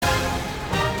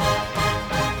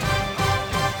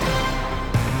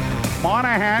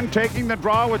Monahan taking the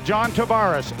draw with John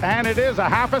Tavares. And it is a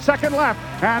half a second left.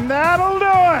 And that'll do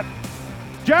it.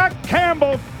 Jack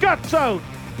Campbell guts out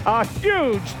a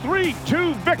huge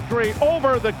 3-2 victory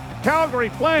over the Calgary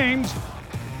Flames.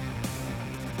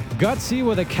 Gutsy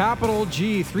with a capital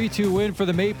G, 3-2 win for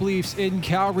the Maple Leafs in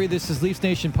Calgary. This is Leafs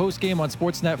Nation postgame on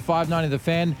Sportsnet 590 The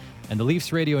Fan and the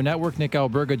Leafs Radio Network. Nick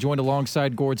Alberga joined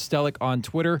alongside Gord Stellick on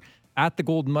Twitter at the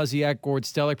Golden Muzzy at Gord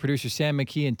Stellick. Producer Sam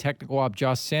McKee and technical op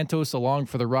Josh Santos along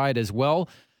for the ride as well.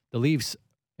 The Leafs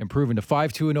improving to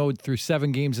 5-2-0 through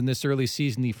 7 games in this early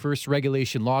season. The first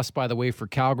regulation loss, by the way, for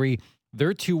Calgary.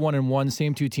 They're 2-1-1.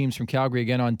 Same two teams from Calgary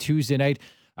again on Tuesday night.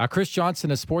 Chris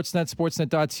Johnson of Sportsnet,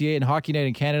 Sportsnet.ca, and Hockey Night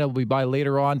in Canada will be by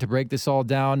later on to break this all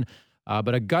down.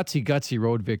 But a gutsy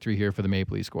road victory here for the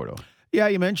Maple Leafs, Gordo. Yeah,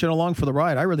 you mentioned along for the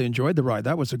ride. I really enjoyed the ride.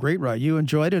 That was a great ride. You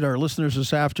enjoyed it. Our listeners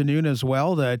this afternoon as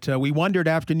well. That we wondered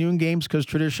afternoon games because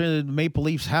traditionally the Maple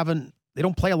Leafs they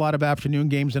don't play a lot of afternoon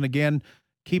games. And again,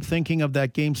 keep thinking of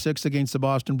that Game 6 against the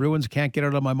Boston Bruins. Can't get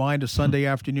out of my mind a Sunday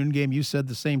afternoon game. You said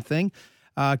the same thing.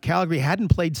 Calgary hadn't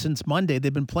played since Monday.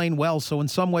 They've been playing well. So in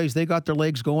some ways, they got their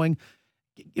legs going.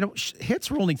 You know,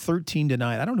 hits were only 13-9.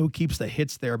 I don't know who keeps the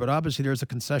hits there, but obviously there's a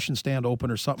concession stand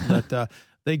open or something that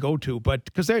they go to. But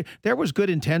because there was good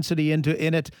intensity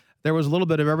in it. There was a little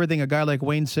bit of everything. A guy like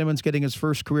Wayne Simmons getting his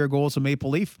first career goal as a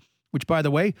Maple Leaf, which, by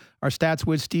the way, our stats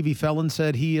whiz Stevie Fellon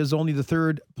said he is only the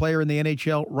third player in the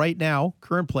NHL right now,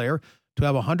 current player, to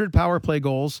have 100 power play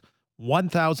goals,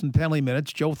 1,000 penalty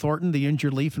minutes. Joe Thornton, the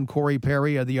injured Leaf, and Corey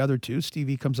Perry are the other two.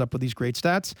 Stevie comes up with these great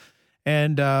stats.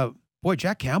 And, boy,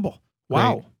 Jack Campbell.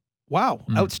 Wow. Great. Wow.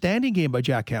 Outstanding game by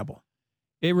Jack Campbell.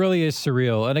 It really is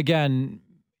surreal. And again,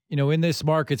 you know, in this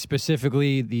market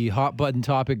specifically, the hot button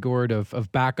topic, Gord,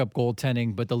 of backup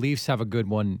goaltending, but the Leafs have a good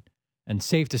one, and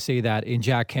safe to say that, in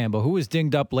Jack Campbell, who was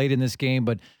dinged up late in this game,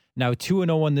 but now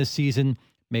 2-0 this season,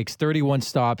 makes 31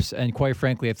 stops, and quite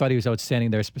frankly, I thought he was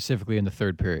outstanding there, specifically in the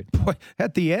third period. Boy,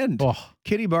 at the end,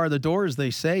 kitty bar the door, as they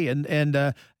say. And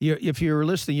if you were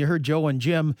listening, you heard Joe and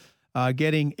Jim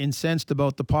getting incensed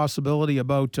about the possibility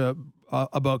about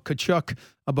Tkachuk,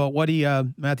 about what he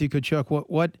Matthew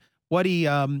Tkachuk,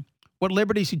 what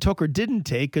liberties he took or didn't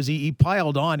take, because he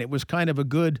piled on. It was kind of a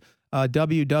good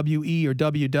WWE or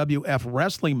WWF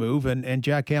wrestling move, and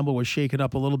Jack Campbell was shaken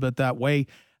up a little bit that way.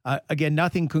 Again,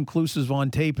 nothing conclusive on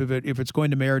tape if it's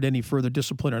going to merit any further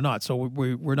discipline or not. So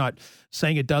we're not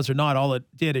saying it does or not. All it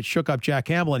did, it shook up Jack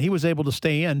Campbell, and he was able to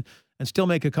stay in and still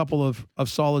make a couple of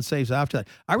solid saves after that.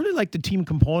 I really like the team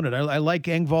component. I like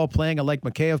Engvall playing. I like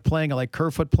Mikheyev playing. I like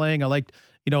Kerfoot playing. I like,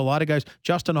 a lot of guys.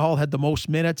 Justin Hall had the most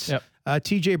minutes. Yep.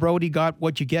 TJ Brody got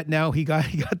what you get now. He got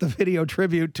the video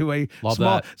tribute to a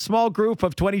small group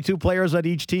of 22 players on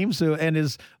each team. So, and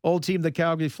his old team, the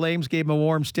Calgary Flames, gave him a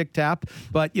warm stick tap.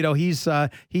 But he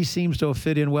seems to have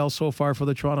fit in well so far for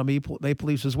the Toronto Maple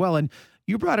Leafs as well. And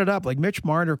you brought it up, like Mitch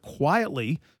Marner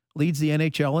quietly leads the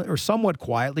NHL, or somewhat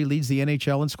quietly leads the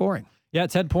NHL in scoring. Yeah,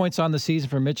 10 points on the season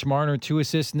for Mitch Marner, 2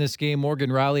 assists in this game. Morgan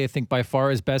Rielly, I think by far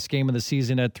his best game of the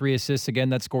season at 3 assists. Again,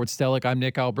 that's Gord Stellick. I'm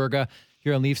Nick Alberga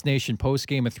here on Leafs Nation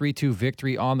postgame. A 3-2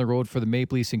 victory on the road for the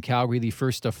Maple Leafs in Calgary, the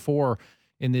first of 4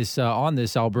 in this on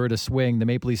this Alberta swing. The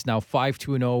Maple Leafs now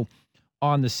 5-2-0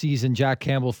 on the season. Jack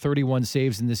Campbell, 31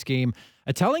 saves in this game.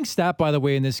 A telling stat, by the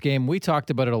way, in this game, we talked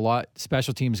about it a lot,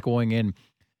 special teams going in.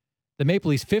 The Maple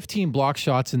Leafs, 15 block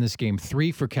shots in this game,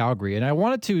 3 for Calgary. And I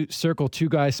wanted to circle 2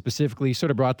 guys specifically, sort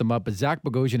of brought them up, but Zach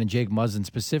Bogosian and Jake Muzzin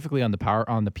specifically on the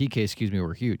PK,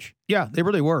 were huge. Yeah, they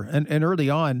really were. And early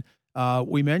on,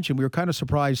 we mentioned we were kind of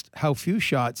surprised how few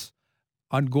shots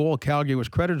on goal Calgary was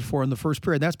credited for in the first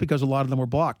period. That's because a lot of them were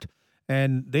blocked.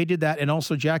 And they did that. And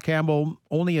also Jack Campbell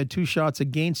only had 2 shots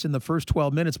against in the first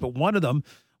 12 minutes, but one of them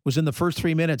was in the first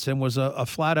 3 minutes and was a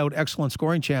flat-out excellent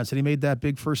scoring chance, and he made that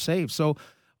big first save. So,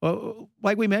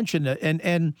 like we mentioned,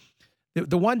 and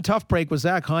the one tough break was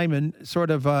Zach Hyman,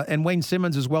 and Wayne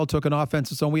Simmons as well took an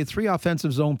offensive zone. We had 3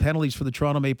 offensive zone penalties for the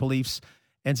Toronto Maple Leafs,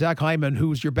 and Zach Hyman,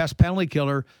 who's your best penalty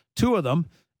killer, 2 of them,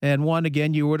 and one,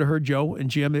 again, you would have heard Joe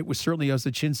and Jim, it was certainly as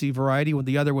the chintzy variety, when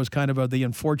the other was kind of the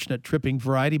unfortunate tripping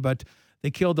variety, but they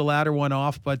killed the latter one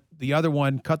off, but the other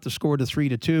one cut the score to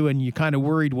 3-2, and you kind of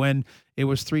worried when it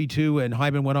was 3-2 and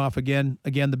Hyman went off again.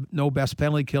 Again, no best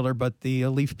penalty killer, but the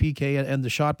Leaf PK and the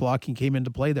shot blocking came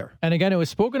into play there. And again, it was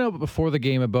spoken of before the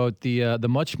game about the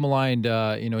much maligned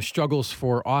struggles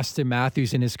for Austin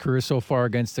Matthews in his career so far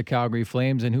against the Calgary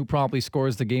Flames, and who promptly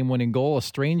scores the game-winning goal. A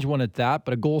strange one at that,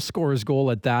 but a goal scorer's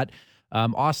goal at that.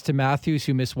 Austin Matthews,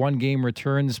 who missed 1 game,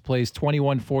 returns, plays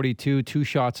 21-42, 2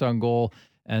 shots on goal,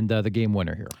 and the game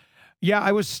winner here. Yeah,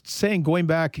 I was saying going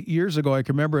back years ago, I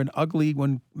can remember an ugly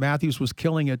when Matthews was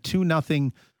killing a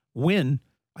 2-0 win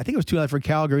I think it was 2-0 for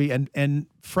Calgary, and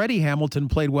Freddie Hamilton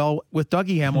played well with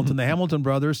Dougie Hamilton, the Hamilton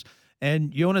brothers,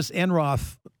 and Jonas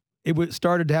Enroth.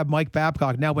 Started to have Mike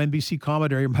Babcock, now NBC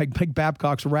commentator, Mike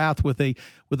Babcock's wrath with a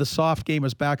soft game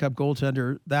as backup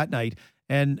goaltender that night.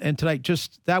 And tonight,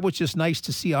 that was just nice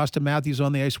to see Austin Matthews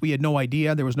on the ice. We had no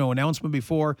idea. There was no announcement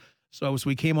before. So as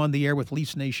we came on the air with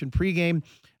Leafs Nation pregame,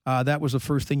 that was the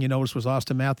first thing you noticed was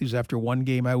Austin Matthews, after one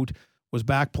game out, was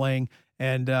back playing.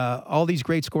 And all these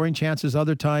great scoring chances,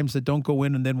 other times that don't go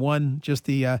in, and then one, just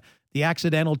the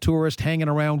accidental tourist hanging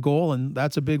around goal, and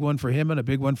that's a big one for him and a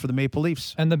big one for the Maple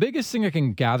Leafs. And the biggest thing I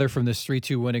can gather from this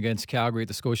 3-2 win against Calgary at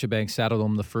the Scotiabank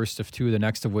Saddledome, the first of two, the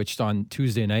next of which on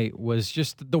Tuesday night, was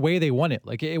just the way they won it.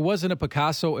 Like, it wasn't a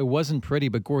Picasso, it wasn't pretty,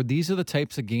 but Gord, these are the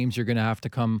types of games you're going to have to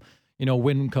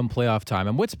win come playoff time.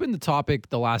 And what's been the topic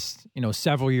the last,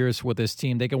 several years with this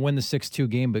team? They can win the 6-2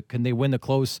 game, but can they win the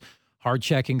close,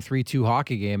 hard-checking 3-2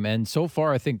 hockey game? And so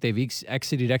far, I think they've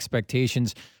exceeded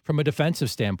expectations from a defensive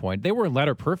standpoint. They weren't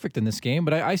letter perfect in this game,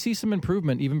 but I see some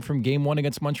improvement even from game one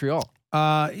against Montreal.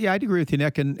 Yeah, I'd agree with you,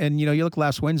 Nick. And you look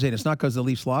last Wednesday, and it's not because the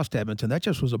Leafs lost to Edmonton. That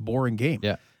just was a boring game.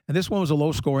 Yeah. And this one was a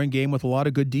low-scoring game with a lot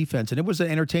of good defense, and it was an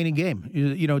entertaining game.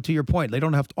 To your point, they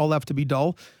don't all have to be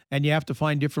dull, and you have to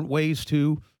find different ways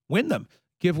to win them.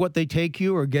 Give what they take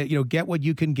you, or get what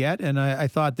you can get. And I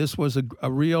thought this was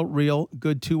a real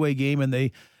good two-way game, and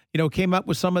they, came up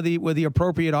with with the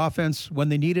appropriate offense when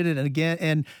they needed it. And again,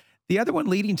 and the other one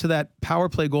leading to that power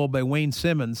play goal by Wayne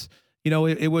Simmons,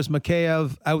 it was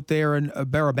Mikheyev out there and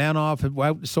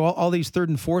Barabanov. So all these third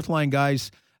and fourth line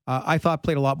guys, I thought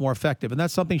played a lot more effective. And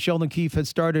that's something Sheldon Keefe had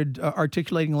started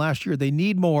articulating last year. They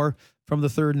need more from the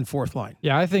third and fourth line.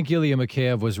 Yeah, I think Ilya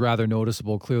Mikheyev was rather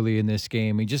noticeable clearly in this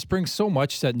game. He just brings so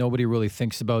much that nobody really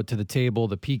thinks about to the table.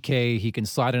 The PK, he can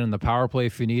slide it in the power play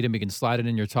if you need him. He can slide it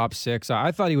in your top six.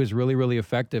 I thought he was really, really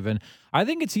effective. And I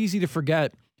think it's easy to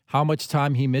forget how much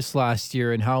time he missed last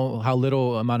year and how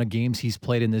little amount of games he's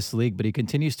played in this league, but he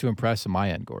continues to impress in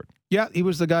my end, Gord. Yeah, he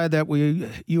was the guy that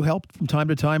you helped from time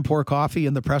to time pour coffee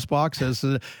in the press box as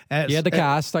he had the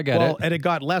cast. I get it, and it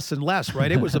got less and less.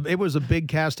 Right, it was a big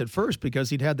cast at first because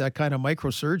he'd had that kind of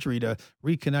microsurgery to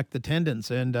reconnect the tendons,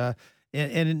 and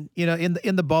in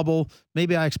the bubble,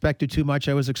 maybe I expected too much.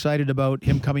 I was excited about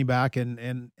him coming back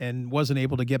and wasn't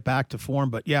able to get back to form.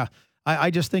 But yeah,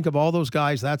 I just think of all those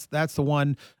guys. That's the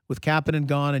one with Kapanen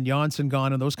gone and Janssen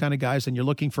gone and those kind of guys, and you're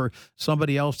looking for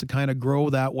somebody else to kind of grow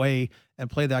that way and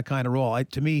play that kind of role.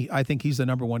 To me, I think he's the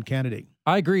number one candidate.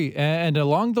 I agree. And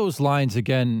along those lines,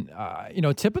 again,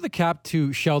 tip of the cap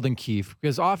to Sheldon Keefe,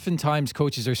 because oftentimes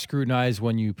coaches are scrutinized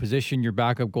when you position your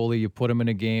backup goalie, you put him in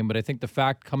a game. But I think the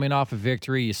fact coming off a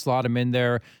victory, you slot him in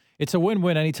there, it's a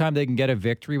win-win anytime they can get a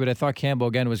victory. But I thought Campbell,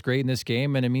 again, was great in this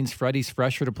game, and it means Freddie's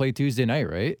fresher to play Tuesday night,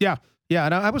 right? Yeah.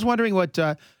 And I was wondering what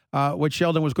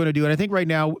Sheldon was going to do. And I think right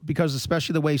now, because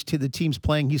especially the way the team's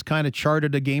playing, he's kind of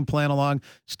charted a game plan along.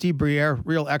 Steve Briere,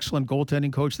 real excellent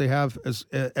goaltending coach they have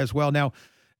as well. Now,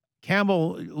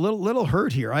 Campbell, little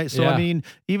hurt here. Right? So, yeah. I mean,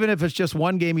 even if it's just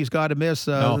one game he's got to miss.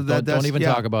 Don't even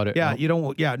talk about it. Yeah, no. You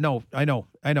don't. Yeah, no, I know.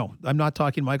 I'm not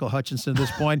talking Michael Hutchinson at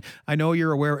this point. I know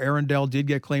you're aware Aaron Dell did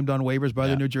get claimed on waivers by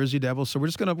the New Jersey Devils. So we're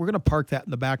gonna park that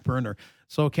in the back burner.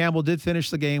 So Campbell did finish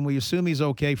the game. We assume he's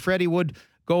okay. Freddie would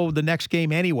go the next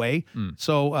game anyway.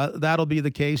 So that'll be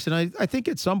the case. And I think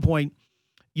at some point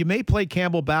you may play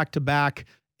Campbell back to back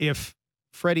if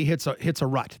Freddie hits a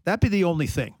rut. That'd be the only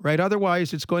thing, right?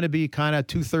 Otherwise, it's going to be kind of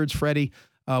 2/3 Freddie,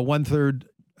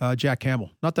 1/3 Jack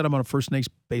Campbell. Not that I'm on a first name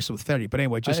basis with Freddie, but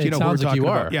anyway, just it who we're sounds like talking you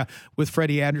are. about. Yeah, with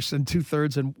Freddie Anderson,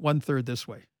 2/3 and 1/3 this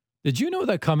way. Did you know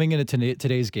that coming into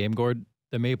today's game, Gord,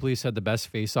 the Maple Leafs had the best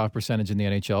face-off percentage in the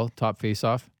NHL, top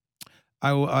face-off?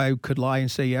 I could lie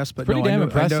and say yes, but pretty damn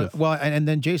impressive. Well, and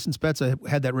then Jason Spezza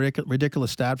had that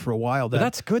ridiculous stat for a while. But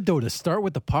that's good, though, to start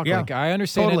with the puck. Yeah, like, I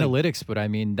understand analytics, but I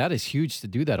mean, that is huge to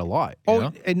do that a lot. You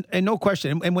know? And no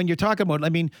question. And when you're talking about, I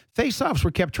mean, face-offs were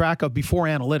kept track of before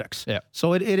analytics. Yeah.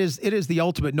 So it is the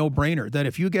ultimate no-brainer that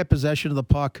if you get possession of the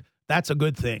puck, that's a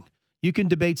good thing. You can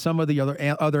debate some of the other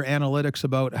analytics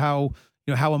about how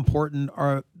important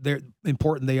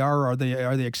they are. Are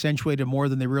they accentuated more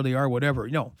than they really are? Whatever.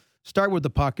 Start with the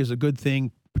puck is a good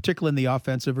thing, particularly in the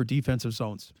offensive or defensive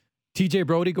zones. TJ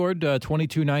Brodie, Gord,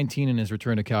 22-19 in his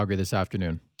return to Calgary this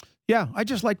afternoon. Yeah, I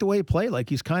just like the way he played. Like,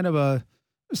 he's kind of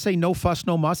no fuss,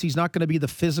 no muss. He's not going to be the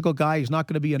physical guy. He's not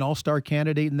going to be an all-star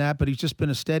candidate in that, but he's just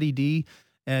been a steady D.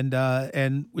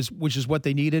 which is what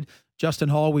they needed. Justin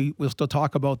Hall, we'll still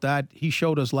talk about that. He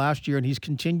showed us last year, and he's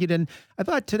continued. And I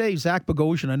thought today, Zach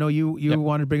Bogosian, I know you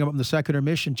wanted to bring him up in the second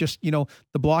intermission, just, the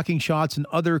blocking shots and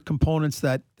other components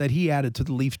that he added to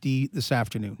the Leaf D this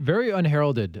afternoon. Very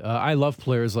unheralded. I love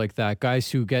players like that, guys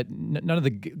who get none of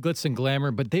the glitz and glamour,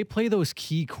 but they play those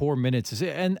key core minutes.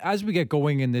 And as we get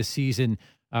going in this season,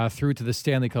 through to the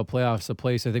Stanley Cup playoffs, a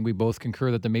place I think we both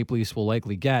concur that the Maple Leafs will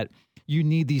likely get, you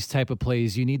need these type of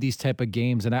plays. You need these type of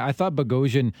games. And I thought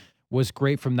Bogosian was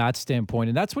great from that standpoint.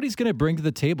 And that's what he's going to bring to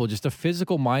the table, just a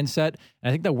physical mindset. And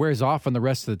I think that wears off on the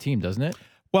rest of the team, doesn't it?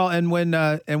 Well, and when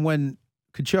Matthew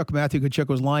Tkachuk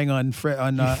was lying on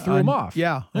threw him off.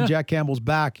 Yeah, on Jack Campbell's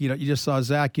back, you just saw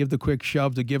Zach give the quick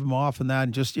shove to give him off and that,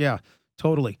 and just,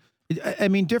 totally. I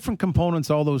mean, different components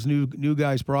all those new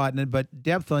guys brought in it, but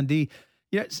depth on D.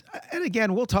 Yes, and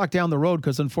again, we'll talk down the road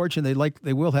because unfortunately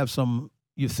they will have some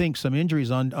injuries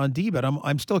on D, but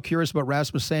I'm still curious about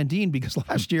Rasmus Sandin because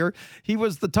last year he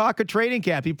was the talk of training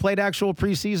camp. He played actual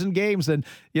preseason games and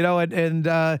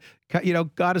got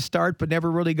a start, but never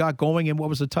really got going in what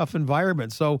was a tough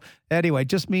environment. So anyway, it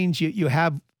just means you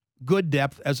have good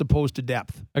depth as opposed to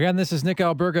depth. Again, this is Nick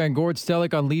Alberga and Gord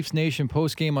Stellick on Leafs Nation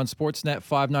postgame on Sportsnet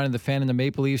 590 and the Fan and the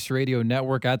Maple Leafs Radio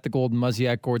Network at the Golden Muzzy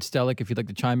at Gord Stellick. If you'd like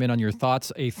to chime in on your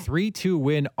thoughts, a 3-2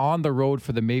 win on the road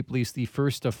for the Maple Leafs, the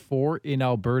first of 4 in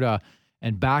Alberta,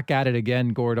 and back at it again,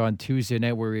 Gord, on Tuesday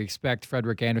night where we expect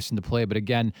Frederik Andersen to play. But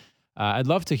again, I'd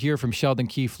love to hear from Sheldon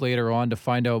Keefe later on to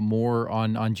find out more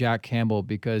on Jack Campbell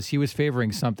because he was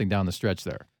favoring something down the stretch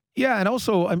there. Yeah, and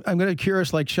also I'm going to be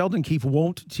curious. Like Sheldon Keefe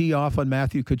won't tee off on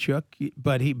Matthew Tkachuk,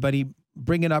 but he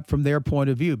bring it up from their point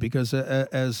of view because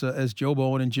as Joe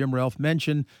Bowen and Jim Ralph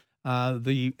mentioned, and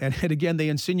again they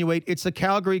insinuate it's the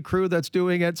Calgary crew that's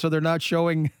doing it, so they're not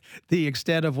showing the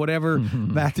extent of whatever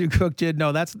Matthew Cook did.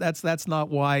 No, that's not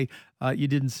why you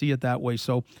didn't see it that way.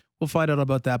 So we'll find out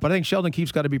about that. But I think Sheldon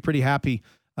Keefe's got to be pretty happy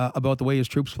about the way his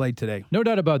troops played today. No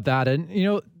doubt about that. And,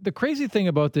 the crazy thing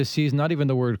about this season, not even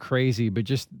the word crazy, but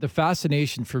just the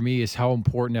fascination for me is how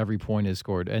important every point is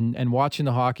scored. And watching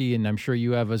the hockey, and I'm sure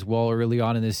you have as well early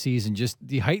on in this season, just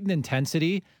the heightened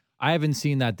intensity. I haven't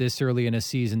seen that this early in a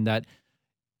season that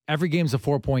every game's a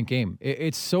 4-point game.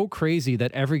 It's so crazy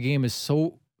that every game is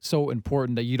so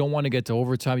important that you don't want to get to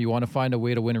overtime. You want to find a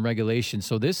way to win in regulation.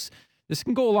 So this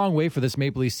can go a long way for this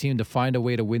Maple Leafs team to find a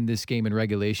way to win this game in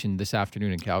regulation this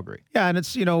afternoon in Calgary. Yeah, and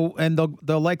it's, and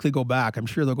they'll likely go back. I'm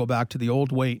sure they'll go back to the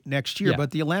old way next year. Yeah.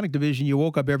 But the Atlantic Division, you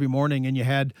woke up every morning and you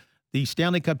had the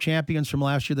Stanley Cup champions from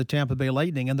last year, the Tampa Bay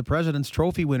Lightning, and the President's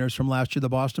Trophy winners from last year, the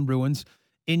Boston Bruins,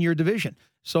 in your division.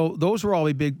 So those were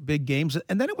all big games.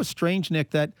 And then it was strange,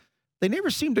 Nick, that they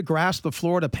never seemed to grasp the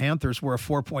Florida Panthers were a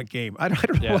 4-point game. I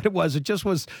don't know what it was. It just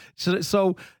was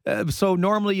so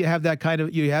normally you have that kind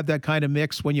of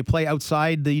mix when you play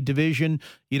outside the division.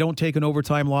 You don't take an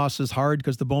overtime loss as hard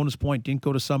because the bonus point didn't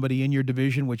go to somebody in your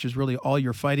division, which is really all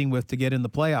you're fighting with to get in the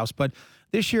playoffs. But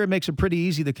this year it makes it pretty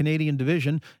easy, the Canadian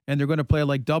division, and they're going to play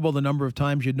like double the number of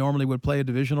times you normally would play a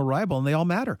divisional rival, and they all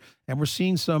matter. And we're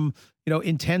seeing some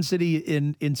intensity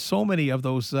in so many of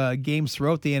those games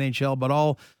throughout the NHL, but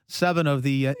all 7 of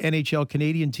the NHL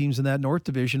Canadian teams in that North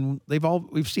Division,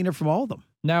 we've seen it from all of them.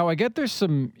 Now, I get there's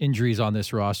some injuries on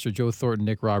this roster, Joe Thornton,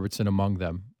 Nick Robertson among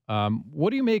them. What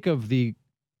do you make of the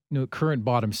current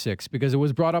bottom 6? Because it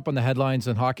was brought up on the headlines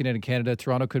on Hockey Night in Canada.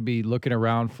 Toronto could be looking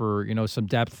around for some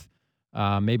depth,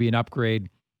 maybe an upgrade.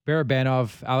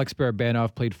 Alex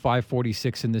Barabanov played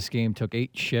 5:46 in this game, took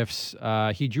 8 shifts.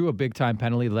 He drew a big-time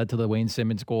penalty, led to the Wayne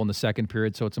Simmons goal in the second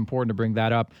period, so it's important to bring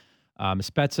that up.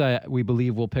 Spezza, we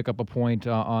believe, will pick up a point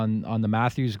on the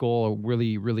Matthews goal, a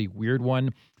really, really weird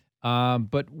one.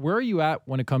 But where are you at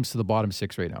when it comes to the bottom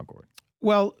 6 right now, Gord?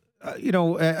 Well,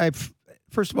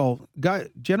 first of all,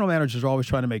 general managers are always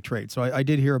trying to make trades. So I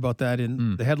did hear about that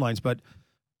in the headlines, but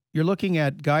you're looking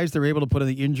at guys they're able to put on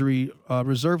the injury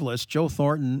reserve list. Joe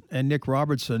Thornton and Nick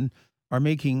Robertson are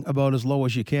making about as low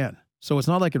as you can. So it's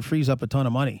not like it frees up a ton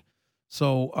of money.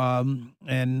 So,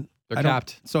 and they're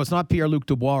capped. So it's not Pierre-Luc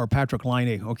Dubois or Patrick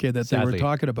Laine, that Sadly. They were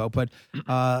talking about. But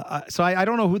so I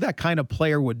don't know who that kind of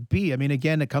player would be. I mean,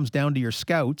 again, it comes down to your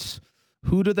scouts.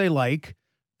 Who do they like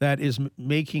that is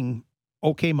making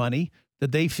okay money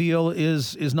that they feel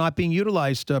is not being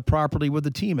utilized properly with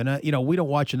the team? And, we don't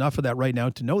watch enough of that right now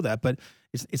to know that. But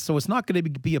it's not going to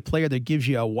be a player that gives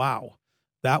you a wow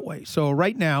that way. So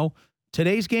right now,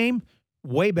 today's game,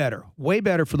 way better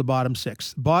for the bottom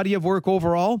 6. Body of work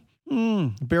overall,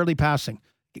 barely passing.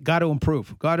 Got to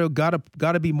improve. Got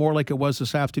to be more like it was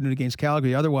this afternoon against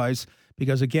Calgary. Otherwise,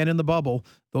 because, again, in the bubble,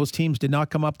 those teams did not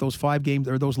come up those 5 games,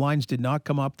 or those lines did not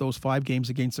come up those 5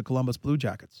 games against the Columbus Blue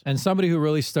Jackets. And somebody who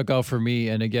really stuck out for me,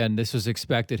 and again, this was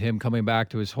expected, him coming back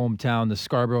to his hometown, the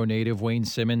Scarborough native, Wayne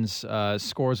Simmonds,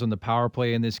 scores on the power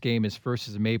play in this game, his first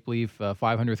as a Maple Leaf,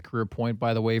 500th career point,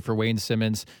 by the way, for Wayne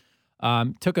Simmonds.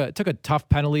 Took a tough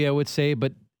penalty, I would say,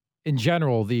 but in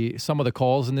general, some of the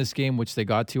calls in this game, which they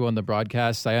got to on the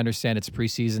broadcast, I understand it's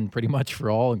preseason pretty much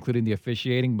for all, including the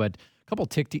officiating, but a couple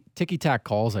ticky-tack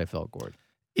calls I felt, Gord.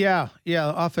 Yeah,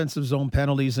 offensive zone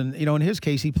penalties, and in his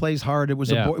case, he plays hard. It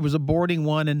was a boarding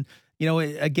one, and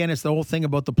again, it's the whole thing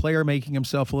about the player making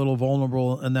himself a little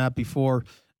vulnerable in that before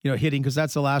hitting, because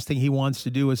that's the last thing he wants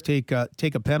to do is take a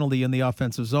penalty in the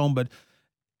offensive zone, but.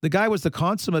 The guy was the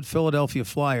consummate Philadelphia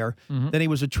Flyer. Mm-hmm. Then he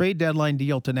was a trade deadline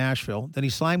deal to Nashville. Then he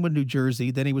signed with New Jersey.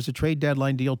 Then he was a trade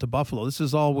deadline deal to Buffalo. This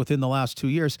is all within the last 2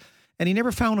 years. And he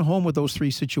never found a home with those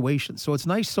 3 situations. So it's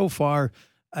nice so far.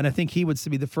 And I think he would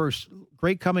be the first.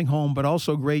 Great coming home, but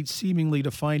also great seemingly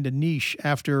to find a niche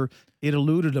after it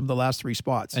eluded him the last 3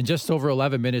 spots. And just over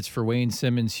 11 minutes for Wayne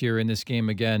Simmonds here in this game.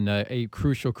 Again, a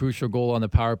crucial goal on the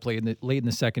power play late in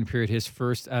the second period, his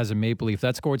first as a Maple Leaf.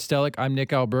 That's Gord Stellick. I'm Nick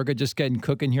Alberga, just getting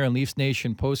cooking here on Leafs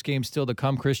Nation. Post-game still to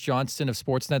come. Chris Johnston of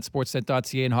Sportsnet,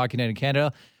 sportsnet.ca, and Hockey Night in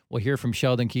Canada. We'll hear from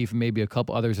Sheldon Keefe and maybe a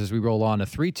couple others as we roll on. A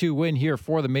 3-2 win here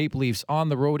for the Maple Leafs on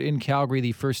the road in Calgary,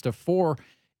 the first of 4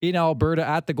 in Alberta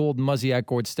at the Golden Muzzy at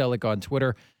Gord Stellick on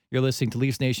Twitter. You're listening to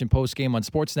Leafs Nation postgame on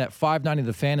Sportsnet 590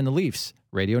 The Fan and the Leafs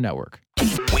Radio Network.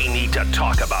 We need to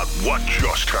talk about what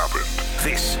just happened.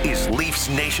 This is Leafs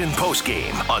Nation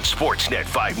postgame on Sportsnet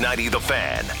 590 The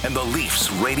Fan and the Leafs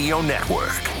Radio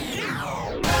Network.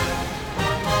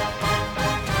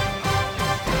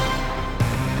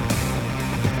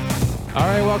 All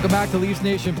right, welcome back to Leafs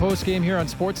Nation postgame here on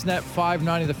Sportsnet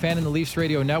 590 The Fan and the Leafs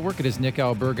Radio Network. It is Nick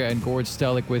Alberga and Gord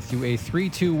Stellick with you. A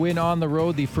 3-2 win on the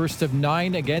road, the first of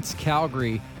 9 against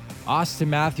Calgary. Austin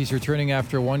Matthews, returning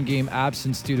after a 1-game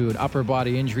absence due to an upper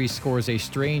body injury, scores a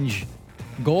strange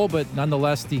goal, but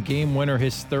nonetheless the game winner,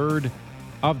 his 3rd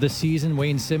of the season.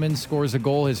 Wayne Simmonds scores a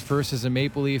goal, his first as a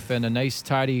Maple Leaf, and a nice,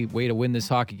 tidy way to win this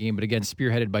hockey game, but again,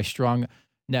 spearheaded by strong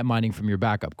net minding from your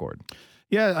backup, Gord.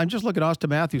 Yeah, I'm just looking at Austin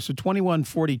Matthews. So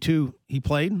 21-42 he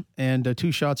played, and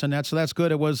 2 shots on net. So that's good.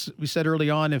 It was, we said early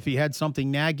on, if he had something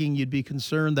nagging, you'd be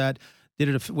concerned that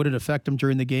would it affect him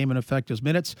during the game and affect his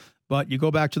minutes. But you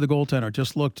go back to the goaltender,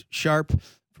 just looked sharp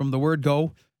from the word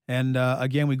go. And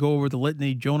again, we go over the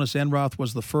litany. Jonas Enroth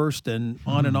was the first, and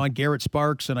on. Garrett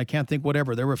Sparks, and I can't think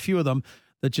whatever. There were a few of them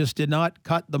that just did not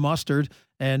cut the mustard.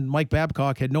 And Mike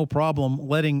Babcock had no problem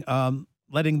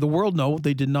letting the world know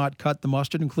they did not cut the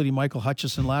mustard, including Michael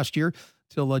Hutchison last year,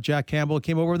 till Jack Campbell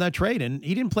came over in that trade. And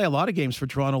he didn't play a lot of games for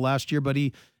Toronto last year, but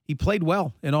he played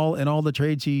well in all the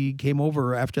trades he came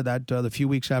over after that, the few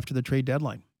weeks after the trade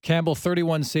deadline. Campbell,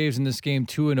 31 saves in this game,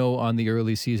 2-0 on the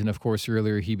early season. Of course,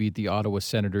 earlier he beat the Ottawa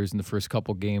Senators in the first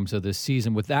couple games of this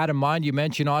season. With that in mind, you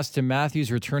mentioned Austin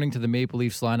Matthews returning to the Maple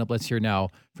Leafs lineup. Let's hear now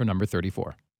for number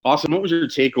 34. Austin, what was your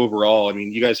take overall? I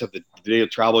mean, you guys have the day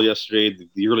of travel yesterday,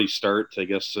 the early start, I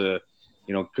guess,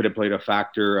 could have played a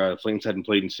factor. Flames hadn't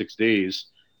played in 6 days,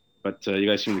 but you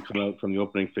guys seem to come out from the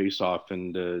opening face-off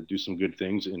and do some good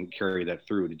things and carry that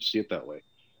through. Did you see it that way?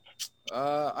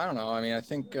 I don't know. I mean, I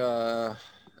think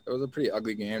it was a pretty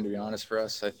ugly game, to be honest, for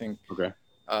us. I think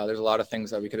there's a lot of things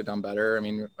that we could have done better. I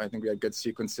mean, I think we had good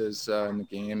sequences in the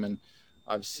game, and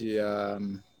obviously, a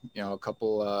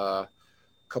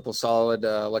couple solid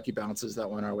lucky bounces that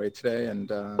went our way today, and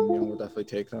we'll definitely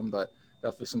take them, but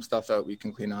definitely some stuff that we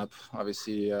can clean up.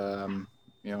 Obviously,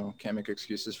 can't make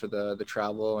excuses for the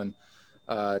travel and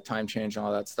time change and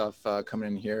all that stuff coming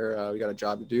in here. We got a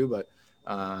job to do, but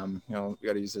we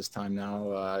got to use this time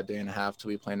now, a day and a half till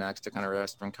we play next, to kind of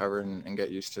rest and recover and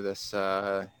get used to this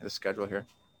schedule here.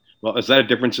 Well, is that a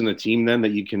difference in the team then,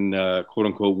 that you can quote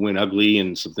unquote win ugly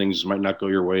and some things might not go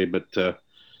your way, but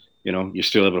you're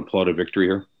still able to pull out a victory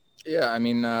here? Yeah, I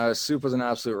mean, Soup was an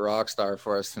absolute rock star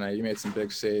for us tonight. He made some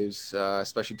big saves,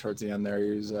 especially towards the end there.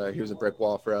 He was a brick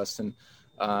wall for us, and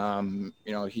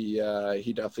he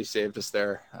definitely saved us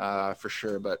there for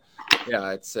sure. But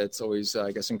yeah, it's always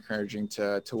I guess encouraging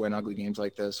to win ugly games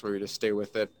like this, where we just stay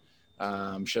with it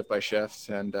shift by shift,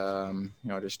 and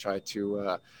just try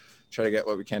to get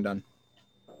what we can done.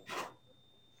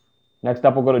 Next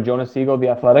up, we'll go to Jonas Siegel, The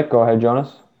Athletic. Go ahead,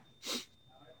 Jonas.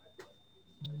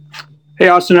 Hey,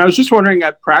 Austin, I was just wondering,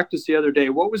 at practice the other day,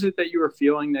 what was it that you were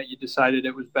feeling that you decided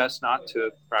it was best not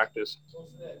to practice?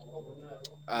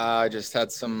 I just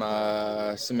had some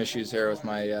issues here with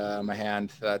my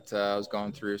hand that I was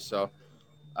going through. So,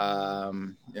 I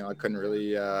couldn't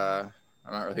really, I'm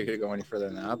not really going to go any further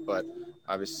than that, but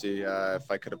Obviously, if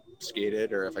I could have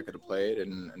skated or if I could have played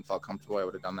and felt comfortable, I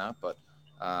would have done that. But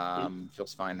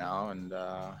feels fine now, and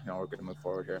we're going to move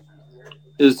forward here.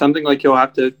 Is it something like you'll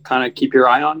have to kind of keep your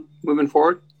eye on moving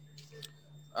forward?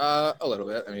 A little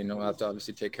bit. I mean, we'll have to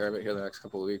obviously take care of it here the next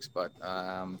couple of weeks, but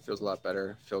feels a lot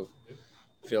better.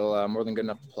 Feel more than good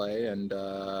enough to play, and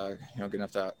good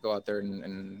enough to go out there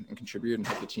and contribute and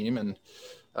help the team. And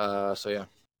so yeah.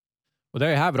 Well,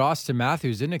 there you have it. Austin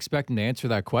Matthews. Didn't expect him to answer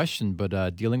that question,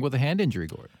 but dealing with a hand injury,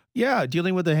 Gord. Yeah,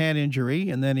 dealing with a hand injury,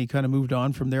 and then he kind of moved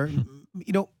on from there.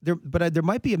 There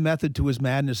might be a method to his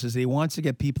madness, is he wants to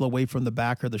get people away from the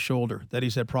back or the shoulder that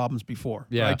he's had problems before.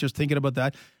 Yeah. Right? Just thinking about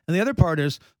that. And the other part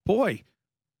is, boy,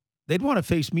 they'd want to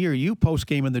face me or you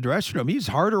post-game in the dressing room. He's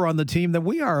harder on the team than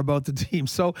we are about the team.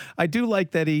 So I do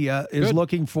like that he is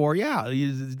looking for,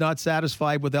 he's not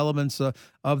satisfied with elements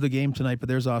of the game tonight, but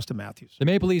there's Austin Matthews. The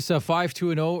Maple Leafs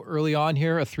 5-2-0 early on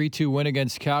here, a 3-2 win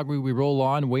against Calgary. We roll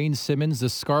on. Wayne Simmons, the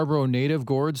Scarborough native,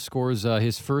 Gord, scores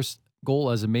his first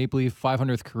goal as a Maple Leaf,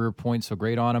 500th career point, so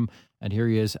great on him. And here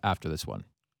he is after this one.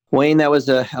 Wayne, that was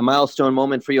a milestone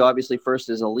moment for you, obviously, first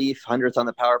as a Leaf, 100th on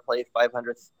the power play,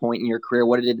 500th point in your career.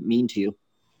 What did it mean to you?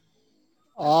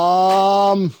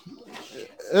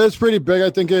 It's pretty big. I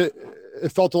think it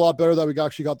felt a lot better that we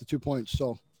actually got the 2 points.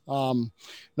 So,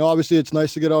 obviously it's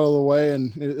nice to get out of the way,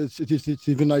 and it's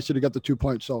even nicer to get the 2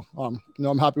 points. So,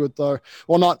 I'm happy with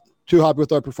not too happy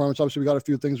with our performance. Obviously, we got a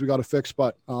few things we got to fix,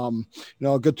 but, a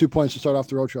good 2 points to start off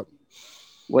the road trip.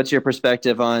 What's your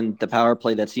perspective on the power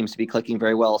play that seems to be clicking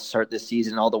very well to start this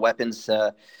season, all the weapons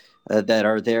that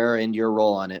are there and your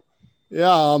role on it?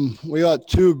 Yeah, we got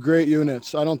two great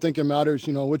units. I don't think it matters,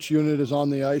 which unit is on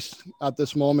the ice at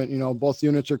this moment. Both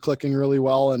units are clicking really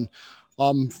well. And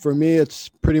for me, it's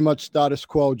pretty much status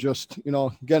quo. Just,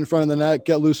 get in front of the net,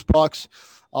 get loose pucks,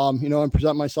 and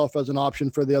present myself as an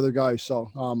option for the other guys. So,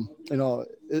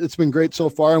 it's been great so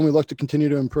far, and we look to continue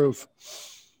to improve.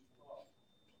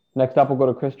 Next up, we'll go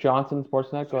to Chris Johnson,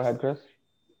 Sportsnet. Go ahead, Chris.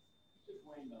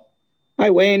 Hi,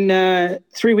 Wayne.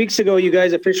 3 weeks ago, you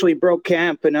guys officially broke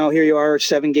camp, and now here you are,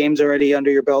 7 games already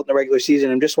under your belt in the regular season.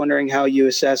 I'm just wondering how you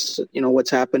assess, what's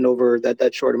happened over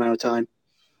that short amount of time.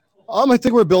 I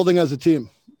think we're building as a team.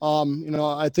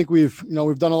 I think we've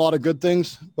done a lot of good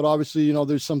things, but obviously,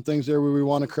 there's some things there where we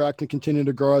want to correct and continue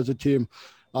to grow as a team.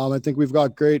 I think we've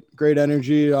got great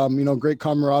energy, great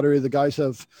camaraderie. The guys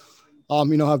have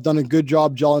done a good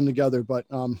job gelling together, but,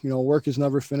 work is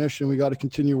never finished, and we got to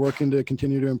continue working to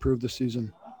continue to improve this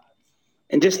season.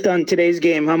 And just on today's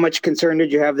game, how much concern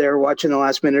did you have there watching the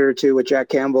last minute or two with Jack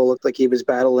Campbell? Looked like he was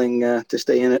battling to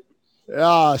stay in it.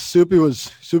 Yeah, Soupy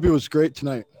was great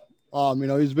tonight.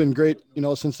 He's been great,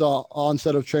 since the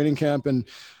onset of training camp, and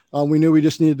we knew we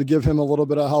just needed to give him a little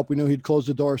bit of help. We knew he'd close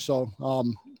the door. So,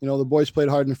 the boys played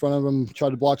hard in front of him,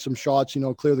 tried to block some shots,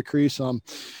 clear the crease.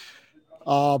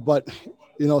 But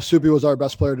Soupy was our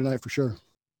best player tonight for sure.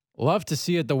 Love to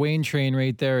see it. The Wayne train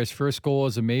right there. His first goal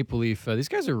as a Maple Leaf. These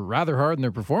guys are rather hard in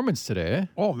their performance today. Eh?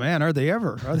 Oh man, are they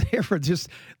ever? Are they ever? Just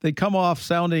they come off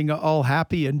sounding all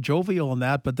happy and jovial and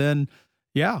that, but then,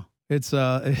 yeah, it's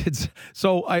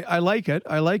so I like it.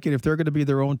 I like it if they're going to be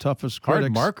their own toughest critics.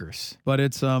 Hard markers, but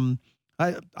it's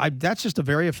that's just a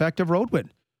very effective road win.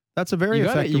 That's a very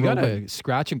effective. You gotta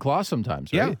scratch and claw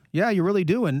sometimes, right? Yeah, you really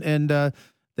do, and.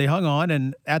 They hung on,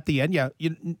 and at the end,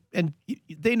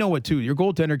 they know it too. Your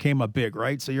goaltender came up big,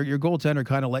 right? So your goaltender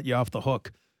kind of let you off the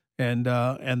hook, and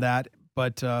that.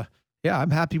 But I'm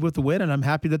happy with the win, and I'm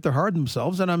happy that they're hard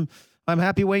themselves, and I'm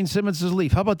happy Wayne Simmons is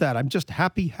Leaf. How about that? I'm just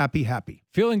happy.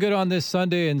 Feeling good on this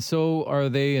Sunday, and so are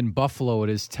they in Buffalo. It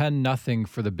is 10-0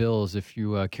 for the Bills. If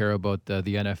you care about the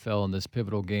NFL in this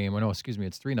pivotal game, it's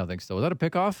 3-0 still. Was that a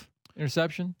pickoff?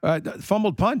 Interception?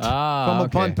 Fumbled punt.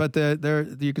 Punt, but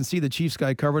you can see the Chiefs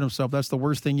guy covering himself. That's the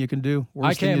worst thing you can do.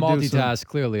 I can't multitask,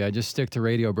 clearly. I just stick to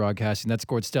radio broadcasting. That's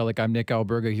Gord Stellick. I'm Nick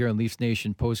Alberga here on Leafs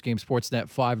Nation Postgame Sportsnet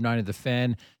 590 The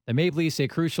Fan. The Maple Leafs a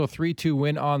crucial 3-2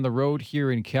 win on the road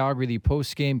here in Calgary. The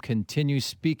postgame continues.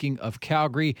 Speaking of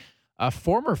Calgary, a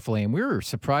former Flame, we were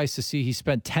surprised to see he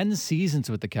spent 10 seasons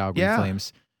with the Calgary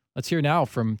Flames. Let's hear now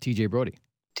from TJ Brody.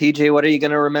 TJ, what are you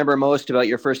going to remember most about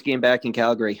your first game back in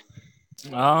Calgary?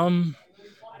 I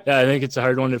think it's a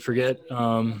hard one to forget,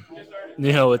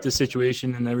 with the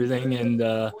situation and everything.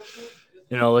 And,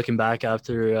 looking back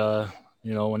after,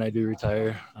 when I do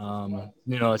retire,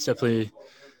 it's definitely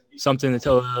something to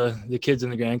tell the kids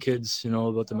and the grandkids,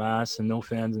 about the mass and no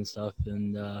fans and stuff.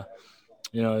 And,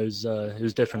 it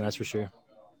was different, that's for sure.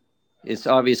 It's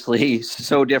obviously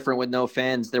so different with no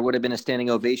fans. There would have been a standing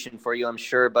ovation for you, I'm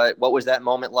sure. But what was that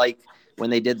moment like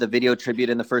when they did the video tribute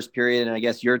in the first period? And I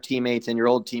guess your teammates and your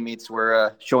old teammates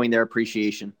were showing their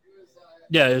appreciation.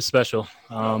 Yeah, it's special.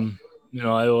 You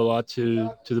know, I owe a lot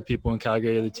to the people in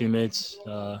Calgary, the teammates,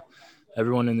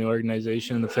 everyone in the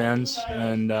organization, the fans,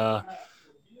 and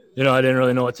you know, I didn't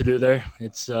really know what to do there.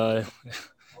 It's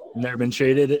never been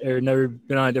traded or never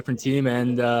been on a different team,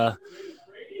 and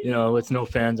you know, with no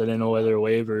fans, I didn't know whether to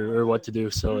wave or what to do.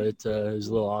 So it was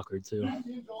a little awkward too.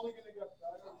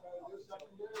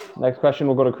 Next question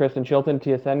will go to Kristen Chilton,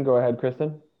 TSN. Go ahead,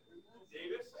 Kristen.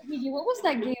 What was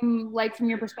that game like from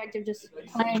your perspective, just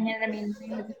playing it? I mean,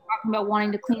 you were talking about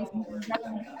wanting to clean some things up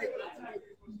and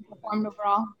performed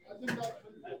overall.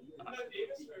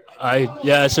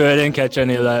 Sorry, I didn't catch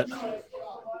any of that.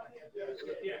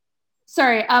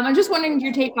 Sorry, I'm just wondering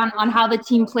your take on how the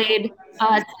team played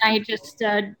tonight, just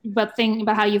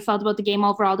about how you felt about the game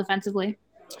overall defensively.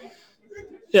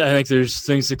 Yeah, I think there's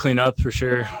things to clean up for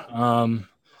sure.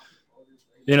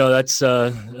 You know, that's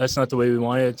not the way we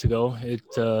wanted it to go. It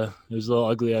was a little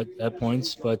ugly at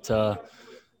points, but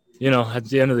you know, at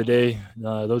the end of the day,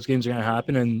 those games are going to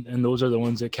happen, and those are the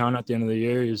ones that count at the end of the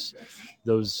year. Is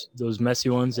those messy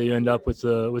ones that you end up with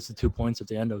the 2 points at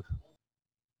the end of.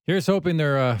 Here's hoping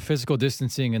they're physical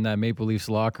distancing in that Maple Leafs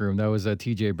locker room. That was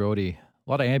TJ Brody. A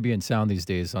lot of ambient sound these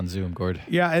days on Zoom, Gord.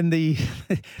 Yeah, and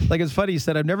like it's funny, he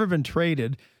said, I've never been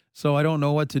traded, so I don't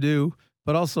know what to do.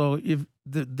 But also,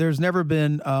 there's never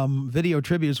been video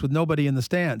tributes with nobody in the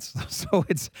stands, so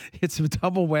it's a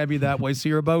double whammy that way. So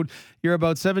you're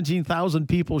about 17,000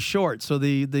 people short. So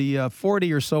the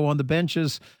 40 or so on the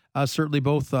benches certainly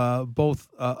both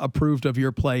approved of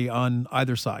your play on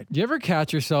either side. Do you ever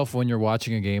catch yourself when you're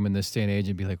watching a game in this day and age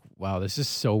and be like, wow, this is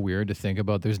so weird to think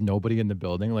about? There's nobody in the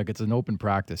building. Like, it's an open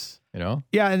practice, you know?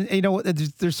 Yeah, and you know,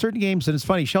 there's certain games, and it's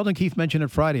funny. Sheldon Keefe mentioned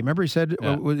it Friday. Remember he said,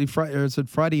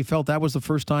 Friday he felt that was the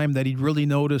first time that he'd really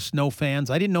noticed no fans.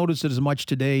 I didn't notice it as much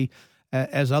today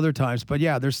as other times. But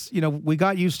yeah, we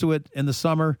got used to it in the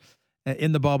summer,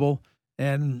 in the bubble,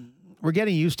 and we're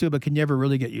getting used to it, but can you ever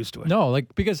really get used to it? No,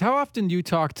 because how often do you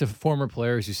talk to former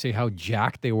players who say how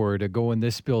jacked they were to go in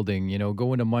this building, you know,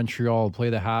 go into Montreal,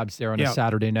 play the Habs there on a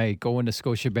Saturday night, go into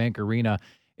Scotiabank Arena.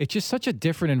 It's just such a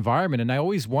different environment. And I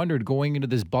always wondered, going into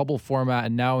this bubble format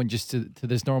and now and just to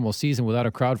this normal season without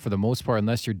a crowd for the most part,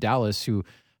 unless you're Dallas, who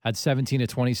had 17 to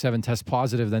 27 test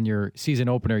positive, then your season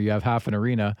opener, you have half an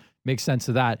arena. Makes sense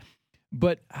of that.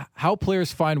 But how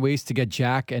players find ways to get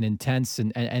jack and intense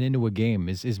and into a game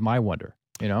is my wonder,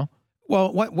 you know?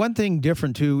 Well, one thing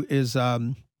different, too, is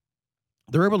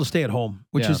they're able to stay at home,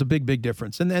 which is a big, big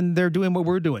difference. And they're doing what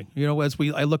we're doing. You know, as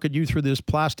I look at you through this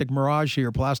plastic mirage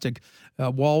here, plastic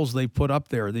walls they put up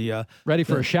there. Ready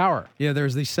for a shower. Yeah,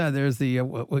 there's the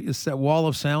wall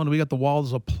of sound. We got the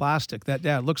walls of plastic.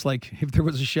 It looks like if there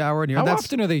was a shower in here. How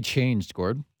often are they changed,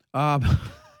 Gord?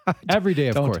 Every day,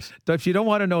 of course. If you don't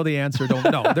want to know the answer, don't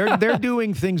know. They're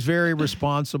doing things very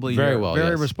responsibly very here. Well, very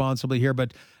yes. responsibly here.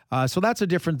 But so that's a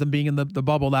different than being in the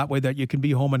bubble that way, that you can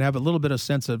be home and have a little bit of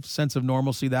sense of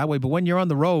normalcy that way. But when you're on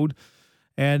the road,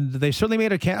 and they certainly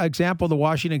made an example of the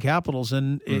Washington Capitals,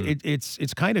 and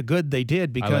it's kind of good they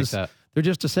did, because they're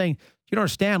just saying, you don't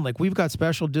understand, like, we've got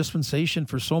special dispensation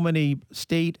for so many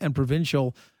state and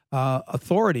provincial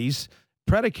authorities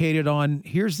predicated on,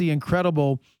 here's the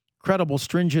incredible,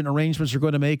 stringent arrangements you're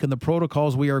going to make and the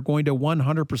protocols we are going to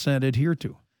 100% adhere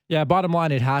to. Yeah, bottom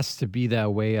line, it has to be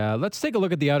that way. Let's take a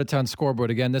look at the out-of-town scoreboard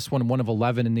again. This one of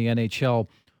 11 in the NHL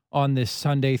on this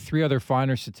Sunday. 3 other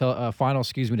finals to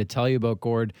tell you about,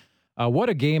 Gord. What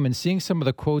a game, and seeing some of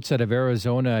the quotes out of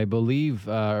Arizona. I believe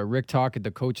Rick Tocchet,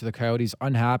 the coach of the Coyotes,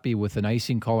 unhappy with an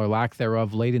icing call or lack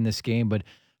thereof late in this game. But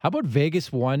how about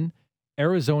Vegas 1,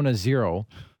 Arizona 0?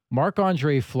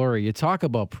 Marc-Andre Fleury, you talk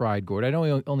about pride, Gord. I know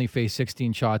he only faced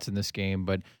 16 shots in this game,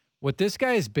 but what this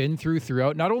guy has been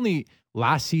throughout, not only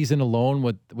last season alone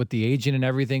with the agent and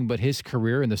everything, but his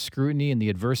career and the scrutiny and the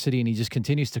adversity, and he just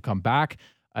continues to come back.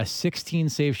 A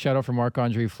 16-save shutout for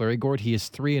Marc-Andre Fleury. Gord, he is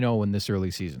 3-0 in this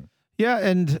early season. Yeah,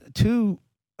 and to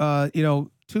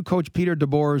Coach Peter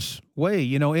DeBoer's way,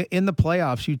 in the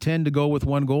playoffs, you tend to go with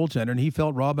one goaltender, and he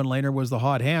felt Robin Lehner was the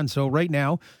hot hand. So right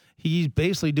now, he's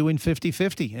basically doing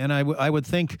 50-50, and I would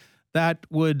think that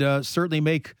would certainly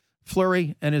make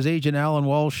Fleury and his agent Alan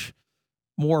Walsh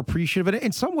more appreciative. And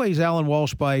in some ways, Alan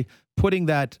Walsh, by putting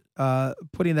that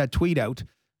tweet out,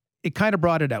 it kind of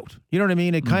brought it out. You know what I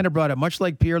mean? It kind of brought it, much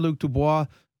like Pierre-Luc Dubois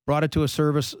brought it to a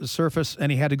surface,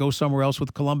 and he had to go somewhere else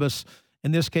with Columbus.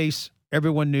 In this case,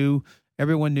 everyone knew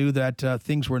that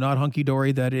things were not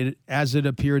hunky-dory, that it, as it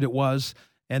appeared, it was.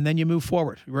 And then you move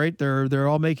forward, right? They're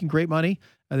all making great money.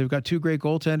 They've got 2 great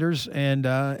goaltenders,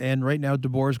 and right now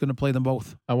DeBoer is going to play them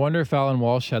both. I wonder if Alan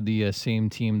Walsh had the same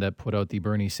team that put out the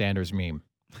Bernie Sanders meme.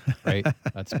 right?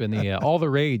 That's been the all the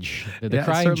rage. The Yeah,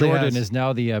 crying Jordan has. is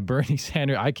now the Bernie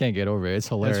Sanders. I can't get over it. It's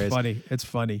hilarious. It's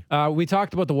funny. We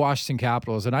talked about the Washington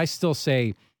Capitals, and I still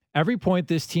say every point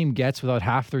this team gets without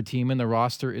half their team in the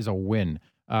roster is a win.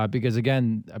 Because,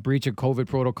 again, a breach of COVID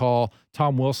protocol.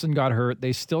 Tom Wilson got hurt.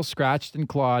 They still scratched and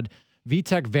clawed.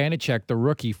 Vitek Vanacek, the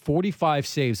rookie, 45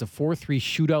 saves, a 4-3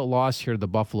 shootout loss here to the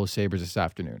Buffalo Sabres this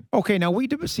afternoon. Okay, now we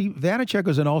do see Vanacek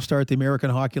was an all-star at the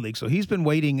American Hockey League, so he's been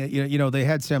waiting. You know, they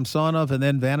had Samsonov and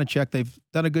then Vanacek. They've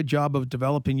done a good job of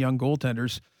developing young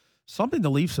goaltenders, something the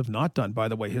Leafs have not done, by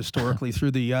the way, historically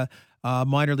through the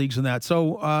minor leagues and that.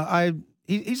 So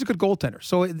he's a good goaltender.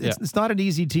 So it's not an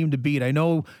easy team to beat. I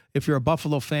know if you're a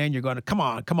Buffalo fan, you're going to, come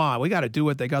on, we got to do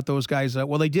it. They got those guys.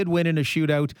 Well, they did win in a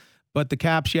shootout. But the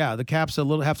Caps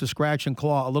have to scratch and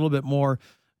claw a little bit more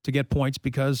to get points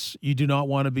because you do not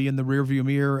want to be in the rearview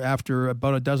mirror after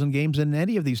about a dozen games in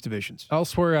any of these divisions.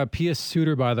 Elsewhere, Pius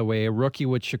Suter, by the way, a rookie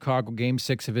with Chicago, Game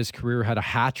 6 of his career, had a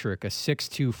hat trick, a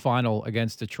 6-2 final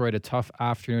against Detroit, a tough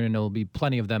afternoon, and there'll be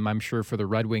plenty of them, I'm sure, for the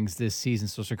Red Wings this season.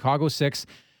 So Chicago 6,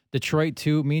 Detroit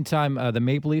 2. Meantime, the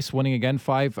Maple Leafs winning again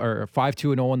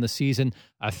 5-2-0 in the season,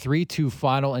 a 3-2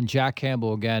 final, and Jack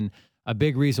Campbell again. A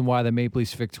big reason why the Maple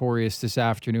Leafs victorious this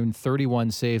afternoon, 31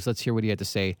 saves. Let's hear what he had to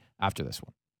say after this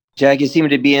one. Jack, you seem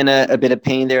to be in a bit of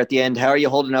pain there at the end. How are you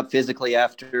holding up physically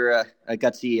after a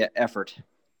gutsy effort?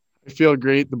 I feel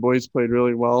great. The boys played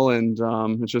really well, and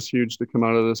it's just huge to come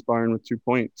out of this barn with 2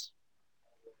 points.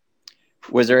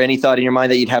 Was there any thought in your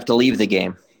mind that you'd have to leave the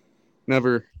game?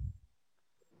 Never.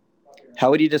 How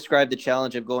would you describe the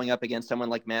challenge of going up against someone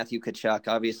like Matthew Tkachuk?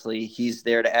 Obviously, he's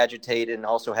there to agitate and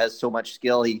also has so much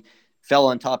skill. He fell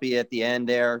on top of you at the end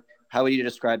there. How would you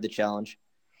describe the challenge?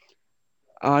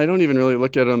 I don't even really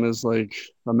look at him as like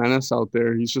a menace out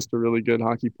there. He's just a really good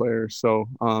hockey player. So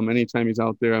anytime he's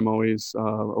out there, I'm always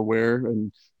aware,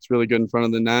 and it's really good in front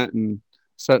of the net and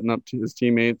setting up to his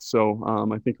teammates. So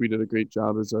I think we did a great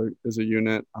job as a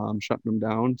unit shutting him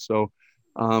down. So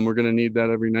we're going to need that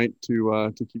every night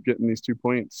to keep getting these 2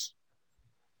 points.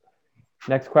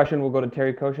 Next question will go to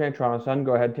Terry Cochet, Toronto Sun.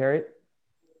 Go ahead, Terry.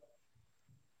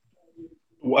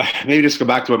 Well, maybe just go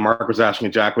back to what Mark was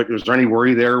asking, Jack. Was there any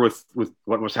worry there with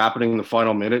what was happening in the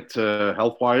final minute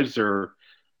health-wise, or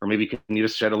maybe can you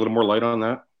just shed a little more light on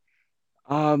that?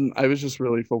 I was just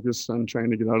really focused on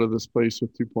trying to get out of this place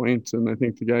with 2 points, and I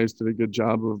think the guys did a good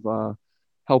job of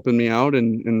helping me out,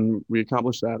 and we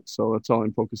accomplished that. So that's all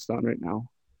I'm focused on right now.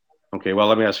 Okay, well,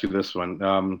 let me ask you this one.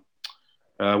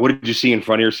 What did you see in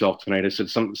front of yourself tonight? I said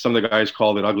some of the guys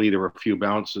called it ugly. There were a few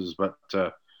bounces, but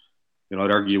I'd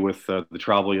argue with the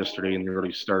travel yesterday and the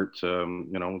early start. It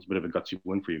was a bit of a gutsy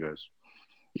win for you guys.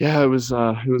 Yeah, it was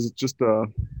just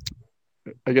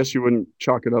I guess you wouldn't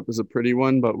chalk it up as a pretty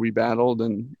one, but we battled,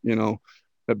 and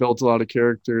that built a lot of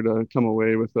character to come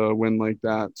away with a win like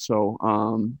that. So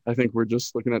I think we're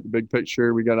just looking at the big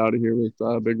picture. We got out of here with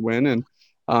a big win, and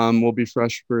we'll be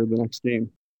fresh for the next game.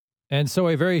 And so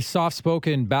a very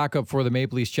soft-spoken backup for the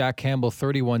Maple Leafs, Jack Campbell,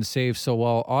 31 saves. So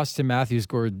while Austin Matthews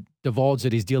divulged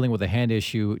that he's dealing with a hand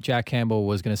issue, Jack Campbell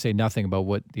was going to say nothing about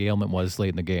what the ailment was late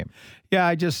in the game. Yeah,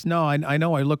 I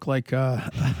know I look like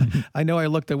I know I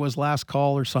looked it was last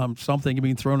call or something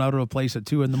being thrown out of a place at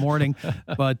 2 a.m.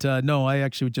 But no, I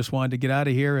actually just wanted to get out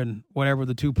of here and whatever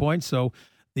the 2 points. So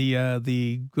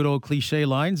the good old cliche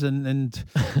lines and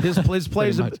his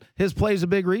play's a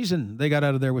big reason they got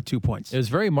out of there with 2 points. It was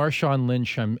very Marshawn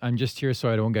Lynch. I'm just here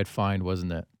so I don't get fined,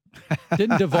 wasn't it?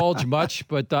 Didn't divulge much,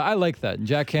 but I like that. And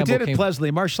Jack Campbell did it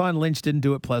pleasantly. Marshawn Lynch didn't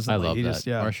do it pleasantly. I love that.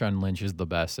 Marshawn Lynch is the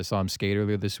best. I saw him skate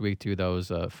earlier this week too. That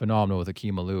was phenomenal with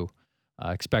Akeem Alou.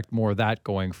 Expect more of that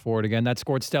going forward. Again, that's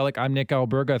Gord Stellick. I'm Nick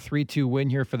Alberga. 3-2 win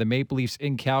here for the Maple Leafs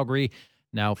in Calgary.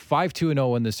 Now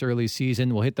 5-2-0 in this early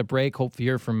season. We'll hit the break. Hope to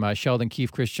hear from Sheldon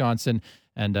Keefe, Chris Johnson,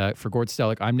 and for Gord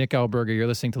Stellick, I'm Nick Alberga. You're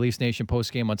listening to Leafs Nation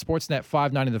postgame on Sportsnet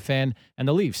 590 The Fan and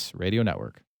the Leafs Radio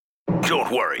Network.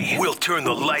 Don't worry, we'll turn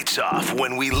the lights off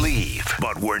when we leave,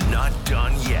 but we're not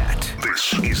done yet.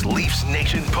 This is Leafs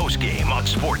Nation postgame on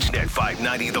Sportsnet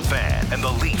 590 The Fan and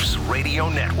the Leafs Radio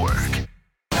Network.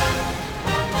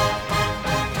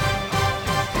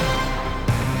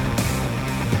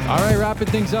 All right, wrapping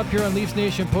things up here on Leafs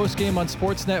Nation postgame on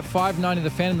Sportsnet 590 The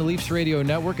Fan and the Leafs Radio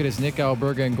Network. It is Nick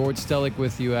Alberga and Gord Stellick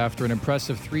with you after an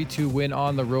impressive 3-2 win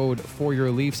on the road for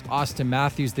your Leafs. Austin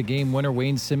Matthews, the game winner.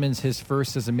 Wayne Simmons, his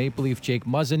first as a Maple Leaf. Jake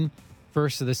Muzzin,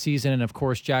 first of the season. And, of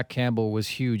course, Jack Campbell was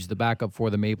huge, the backup for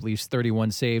the Maple Leafs,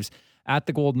 31 saves. At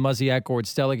the Golden Muzzy, at Gord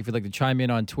Stellick, if you'd like to chime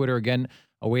in on Twitter. Again,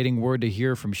 awaiting word to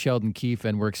hear from Sheldon Keefe,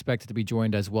 and we're expected to be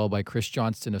joined as well by Chris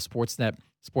Johnston of Sportsnet,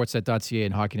 sportsnet.ca,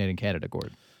 and HockeyNet in Canada,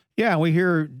 Gord. Yeah, we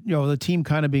hear the team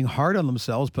kind of being hard on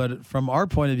themselves, but from our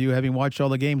point of view, having watched all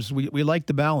the games, we like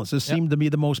the balance. This seemed to be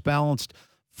the most balanced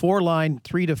 4-line,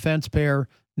 3-defense pair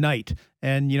night,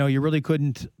 and you really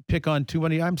couldn't pick on too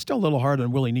many. I'm still a little hard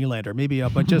on Willie Nylander, maybe,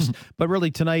 but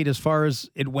really tonight, as far as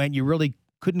it went, you really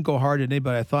couldn't go hard at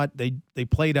anybody. I thought they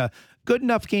played a good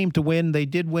enough game to win. They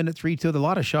did win at 3-2. A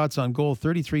lot of shots on goal,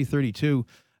 33-32.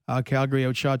 Calgary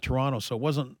outshot Toronto, so it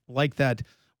wasn't like that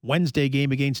Wednesday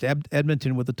game against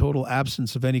Edmonton with a total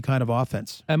absence of any kind of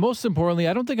offense. And most importantly,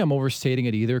 I don't think I'm overstating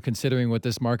it either, considering what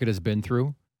this market has been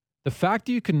through. The fact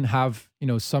that you can have,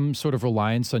 some sort of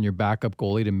reliance on your backup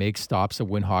goalie to make stops and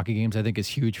win hockey games, I think is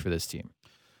huge for this team.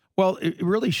 Well, it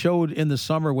really showed in the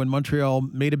summer when Montreal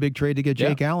made a big trade to get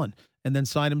Jake Allen and then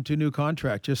signed him to a new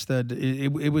contract. Just that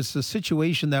it was a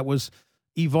situation that was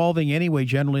evolving anyway,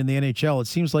 generally in the NHL. It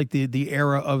seems like the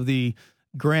era of the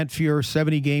Grant Fuhr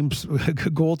 70 games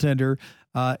goaltender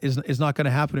is not going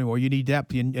to happen anymore. You need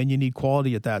depth and you need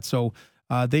quality at that. So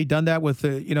they done that with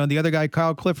the other guy,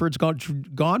 Kyle Clifford's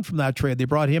gone from that trade. They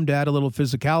brought him to add a little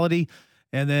physicality,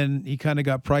 and then he kind of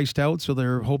got priced out. So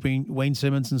they're hoping Wayne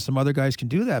Simmons and some other guys can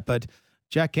do that. But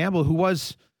Jack Campbell, who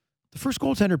was the first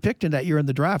goaltender picked in that year in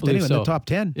the draft, anyway, in the top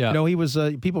 10. Yeah. He was,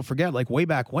 people forget, like way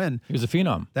back when. He was a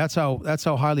phenom. That's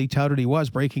how highly touted he was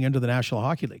breaking into the National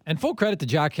Hockey League. And full credit to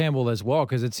Jack Campbell as well,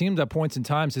 because it seemed at points in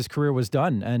times his career was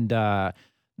done. And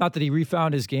not that he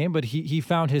refound his game, but he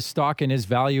found his stock and his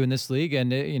value in this league.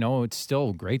 And, it's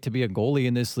still great to be a goalie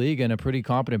in this league and a pretty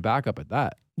competent backup at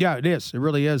that. Yeah, it is. It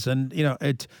really is. And,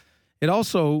 it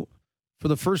also, for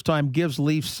the first time, gives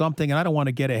Leafs something, and I don't want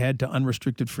to get ahead to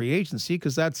unrestricted free agency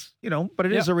because that's, but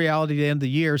it is a reality to end the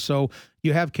year. So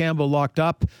you have Campbell locked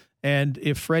up, and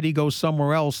if Freddie goes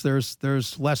somewhere else,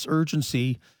 there's less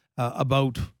urgency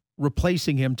about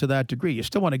replacing him to that degree. You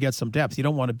still want to get some depth. You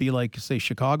don't want to be like, say,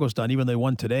 Chicago's done, even they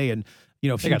won today, and they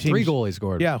got 3 goalies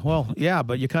scored. Yeah, well, yeah,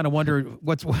 but you kind of wonder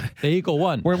they equal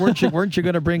one. weren't you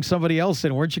going to bring somebody else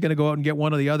in? Weren't you going to go out and get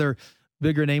one of the other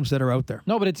bigger names that are out there?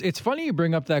 No, but it's funny you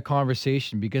bring up that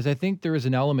conversation because I think there is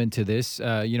an element to this.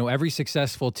 Every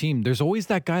successful team, there's always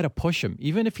that guy to push him,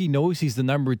 even if he knows he's the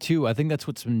number 2. I think that's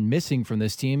what's been missing from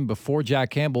this team before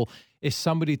Jack Campbell is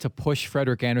somebody to push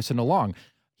Frederik Andersen along.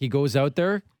 He goes out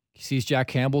there, he sees Jack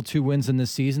Campbell 2 wins in the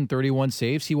season, 31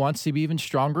 saves. He wants to be even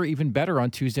stronger, even better on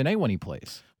Tuesday night when he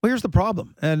plays. Well, here's the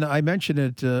problem, and I mentioned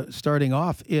it starting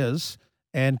off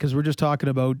and because we're just talking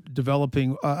about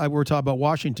developing, we're talking about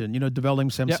Washington, developing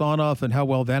Samsonov and how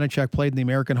well Vanacek played in the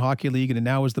American Hockey League and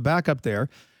now is the backup there.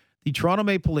 The Toronto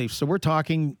Maple Leafs, so we're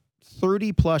talking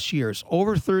 30-plus years,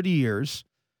 over 30 years,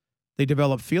 they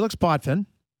developed Felix Potvin,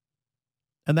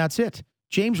 and that's it.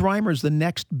 James Reimer is the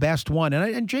next best one.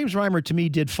 And James Reimer, to me,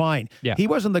 did fine. Yeah. He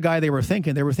wasn't the guy they were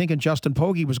thinking. They were thinking Justin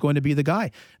Pogge was going to be the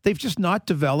guy. They've just not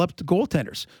developed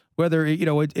goaltenders. Whether,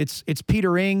 it's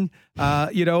Peter Ing,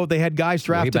 they had guys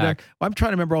drafted. I'm trying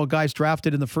to remember all guys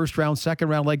drafted in the first round, second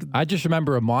round. I just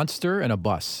remember a monster and a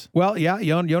bus. Well, yeah,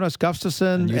 Jonas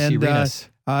Gustafsson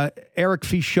and Eric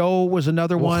Fichaud was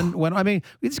another one.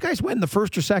 These guys went in the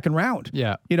first or second round.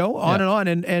 Yeah. And on.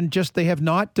 And just they have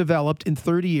not developed in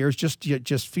 30 years.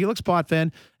 Just Felix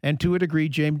Potvin and to a degree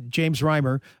James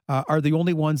Reimer are the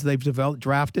only ones they've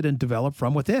drafted and developed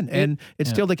from within. And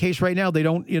it's still the case right now. They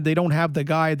don't have the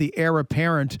guy, the heir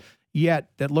apparent yet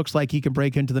that looks like he can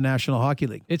break into the National Hockey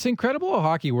League. It's incredible how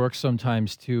hockey works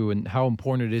sometimes too, and how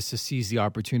important it is to seize the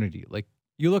opportunity. Like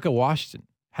you look at Washington.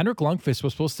 Henrik Lundqvist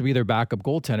was supposed to be their backup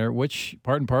goaltender, which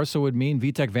part and parcel would mean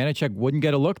Vitek Vanacek wouldn't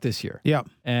get a look this year. Yeah.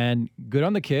 And good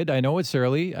on the kid. I know it's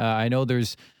early. I know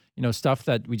there's stuff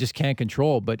that we just can't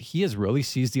control, but he has really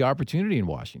seized the opportunity in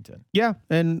Washington. Yeah,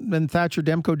 and Thatcher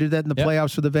Demko did that in the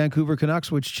playoffs for the Vancouver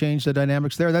Canucks, which changed the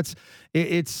dynamics there.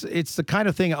 It's the kind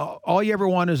of thing, all you ever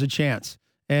want is a chance.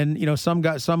 And,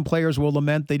 some players will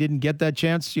lament they didn't get that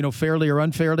chance, fairly or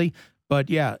unfairly. But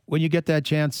yeah, when you get that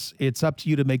chance, it's up to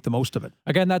you to make the most of it.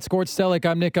 Again, that's Gord Stellick.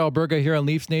 I'm Nick Alberga here on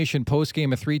Leafs Nation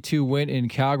postgame, a 3-2 win in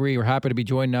Calgary. We're happy to be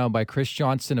joined now by Chris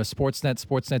Johnston of Sportsnet,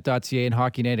 Sportsnet.ca, and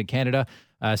HockeyNet in Canada.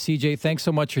 CJ, thanks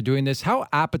so much for doing this. How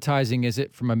appetizing is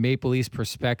it from a Maple Leafs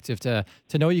perspective to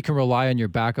know you can rely on your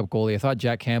backup goalie? I thought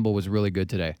Jack Campbell was really good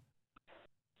today.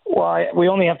 Well, we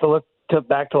only have to look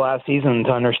back to last season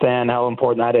to understand how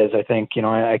important that is. I think,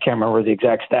 I can't remember the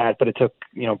exact stat, but it took,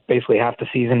 basically half the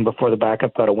season before the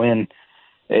backup got a win,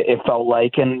 it felt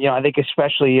like. And, I think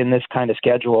especially in this kind of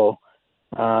schedule,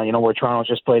 where Toronto's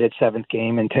just played its 7th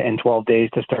game in 12 days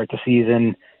to start the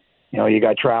season. You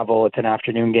got travel, it's an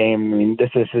afternoon game. I mean, this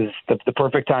is the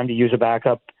perfect time to use a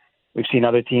backup. We've seen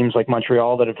other teams like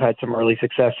Montreal that have had some early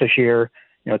success this year,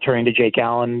 turning to Jake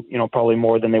Allen, probably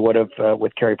more than they would have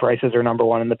with Carey Price as their number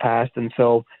 1 in the past. And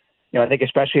so I think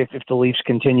especially if the Leafs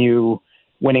continue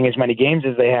winning as many games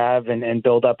as they have and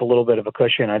build up a little bit of a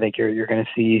cushion, I think you're going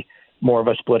to see more of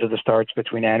a split of the starts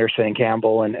between Anderson and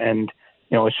Campbell. And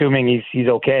assuming he's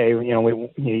okay,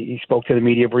 he spoke to the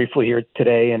media briefly here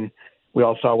today, and we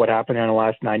all saw what happened in the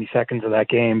last 90 seconds of that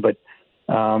game. But,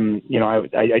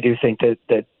 I do think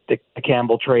that the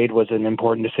Campbell trade was an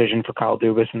important decision for Kyle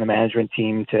Dubas and the management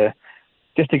team to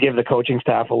give the coaching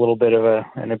staff a little bit of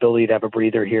an ability to have a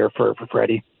breather here for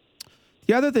Freddie.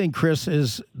 The other thing, Chris,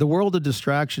 is the world of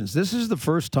distractions. This is the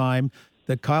first time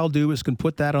that Kyle Dubas can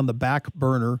put that on the back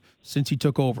burner since he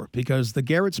took over, because the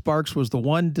Garrett Sparks was the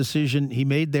one decision he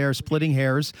made there, splitting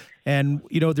hairs. And,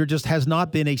 there just has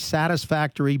not been a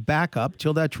satisfactory backup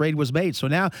till that trade was made. So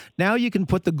now you can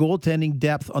put the goaltending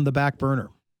depth on the back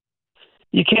burner.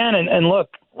 You can. And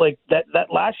look, like that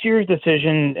last year's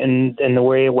decision and the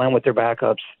way it went with their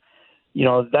backups,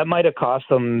 that might have cost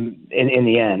them in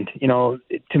the end.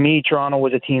 To me, Toronto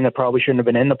was a team that probably shouldn't have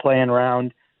been in the play-in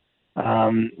round.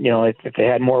 If they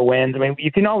had more wins, I mean,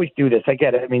 you can always do this. I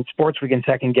get it. I mean, sports, we can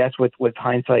second guess with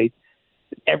hindsight,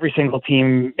 every single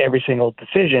team, every single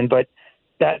decision. But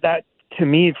that to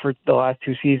me, for the last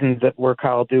two seasons that were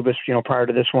Kyle Dubas, prior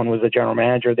to this one was the general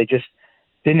manager, they just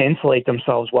didn't insulate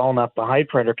themselves well enough behind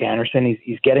Frederik Andersen.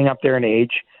 He's getting up there in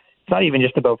age. It's not even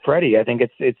just about Freddie. I think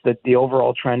it's the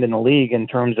overall trend in the league in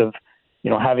terms of,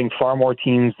 having far more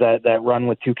teams that run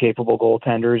with two capable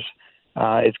goaltenders.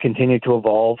 It's continued to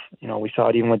evolve. We saw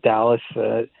it even with Dallas,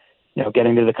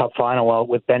 getting to the Cup final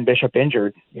with Ben Bishop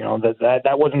injured.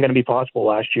 That wasn't going to be possible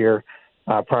last year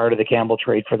prior to the Campbell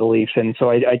trade for the Leafs. And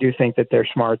so I do think that they're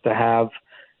smart to have,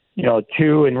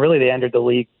 two, and really they entered the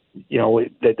league,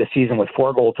 the season with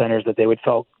four goaltenders that they would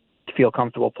feel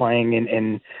comfortable playing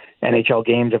in NHL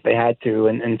games if they had to.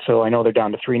 And so I know they're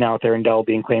down to three now with Aaron Dell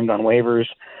being claimed on waivers.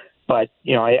 But,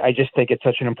 I just think it's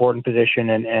such an important position,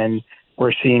 and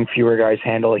we're seeing fewer guys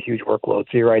handle a huge workload.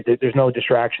 So you're right, there's no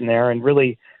distraction there. And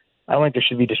really, I don't think there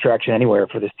should be distraction anywhere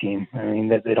for this team. I mean,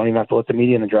 they don't even have to let the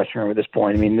media in the dressing room at this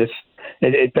point. I mean,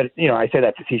 but I say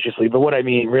that facetiously. But what I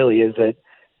mean really is that,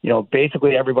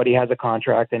 basically everybody has a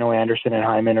contract. I know Anderson and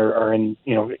Hyman are in,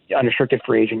 unrestricted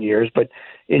free agent years. But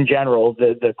in general,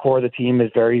 the core of the team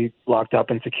is very locked up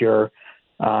and secure.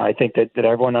 I think that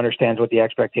everyone understands what the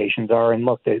expectations are. And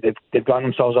look, they've gotten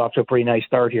themselves off to a pretty nice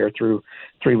start here through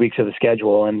 3 weeks of the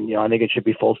schedule. And, I think it should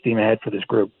be full steam ahead for this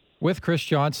group. With Chris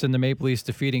Johnson, the Maple Leafs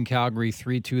defeating Calgary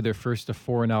 3-2, their first of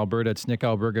four in Alberta. It's Nick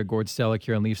Alberga, Gord Stellick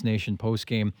here on Leafs Nation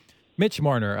postgame. Mitch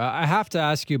Marner, I have to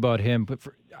ask you about him, but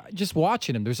just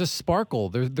watching him, there's a sparkle.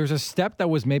 There's a step that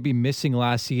was maybe missing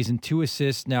last season. 2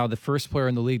 assists now, the first player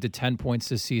in the league to 10 points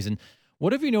this season.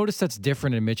 What have you noticed that's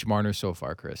different in Mitch Marner so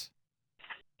far, Chris?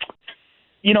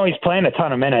 He's playing a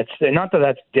ton of minutes. Not that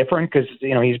that's different because,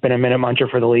 he's been a minute muncher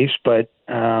for the Leafs, but,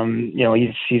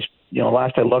 he's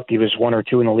last I looked, he was 1 or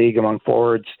 2 in the league among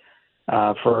forwards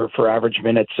for average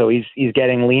minutes. So he's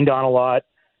getting leaned on a lot.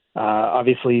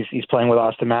 Obviously, he's playing with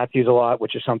Austin Matthews a lot,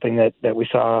 which is something that we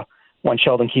saw when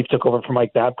Sheldon Keefe took over for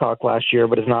Mike Babcock last year,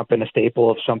 but has not been a staple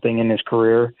of something in his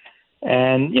career.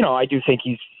 And, I do think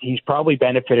he's probably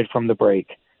benefited from the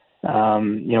break.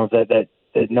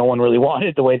 That no one really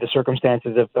wanted the way the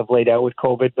circumstances have laid out with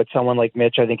COVID, but someone like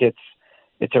Mitch, I think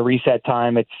it's a reset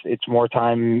time. It's more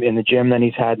time in the gym than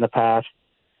he's had in the past.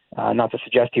 Not to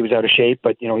suggest he was out of shape,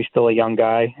 but he's still a young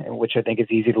guy, which I think is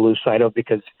easy to lose sight of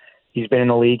because he's been in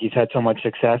the league. He's had so much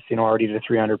success, already to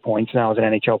 300 points now as an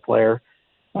NHL player.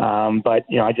 But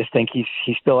I just think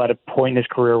he's still at a point in his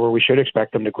career where we should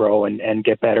expect him to grow and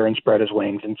get better and spread his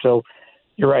wings. And so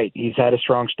you're right. He's had a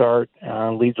strong start,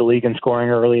 leads the league in scoring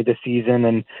early this season.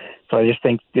 And so I just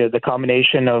think the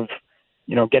combination of,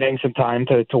 getting some time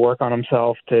to work on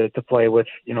himself, to play with,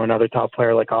 another top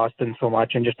player like Austin so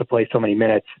much and just to play so many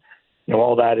minutes,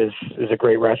 all that is a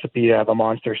great recipe to have a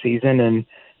monster season. And,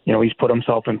 he's put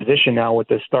himself in position now with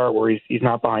this start where he's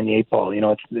not behind the 8 ball.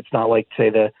 It's not like, say,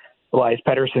 the Elias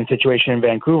Pettersson situation in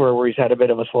Vancouver where he's had a bit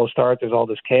of a slow start. There's all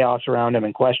this chaos around him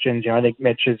and questions. I think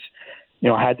Mitch has,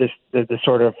 had this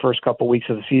sort of first couple weeks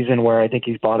of the season where I think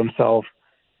he's bought himself,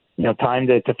 time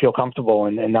to feel comfortable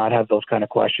and not have those kind of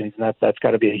questions. And that's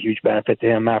got to be a huge benefit to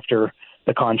him after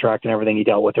the contract and everything he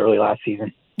dealt with early last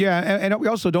season. Yeah, and we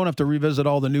also don't have to revisit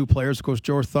all the new players. Of course,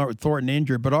 Joe Thornton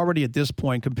injured, but already at this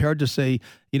point, compared to, say,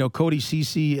 Cody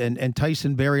Ceci and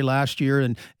Tyson Barrie last year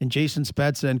and Jason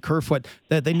Spezza and Kerfoot,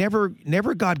 that they never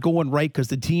got going right because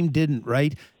the team didn't,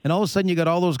 right? And all of a sudden you got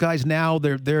all those guys now,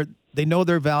 they know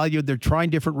they're valued, they're trying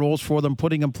different roles for them,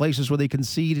 putting them places where they can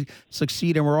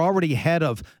succeed, and we're already ahead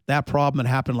of that problem that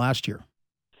happened last year.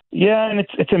 Yeah, and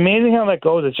it's amazing how that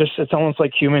goes. It's almost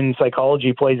like human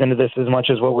psychology plays into this as much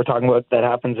as what we're talking about that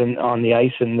happens on the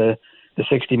ice in the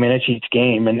 60 minutes each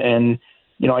game. And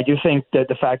I do think that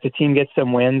the fact the team gets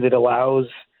some wins, it allows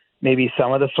maybe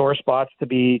some of the sore spots to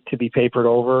be papered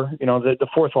over. The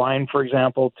fourth line, for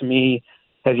example, to me,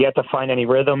 has yet to find any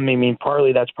rhythm. I mean,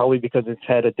 partly that's probably because it's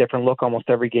had a different look almost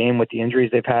every game with the injuries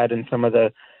they've had and some of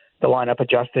the lineup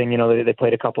adjusting. They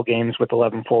played a couple games with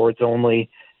 11 forwards only.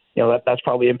 That's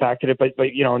probably impacted it. But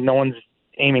no one's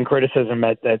aiming criticism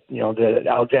at that. The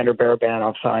Alexander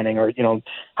Barabanov signing or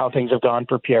how things have gone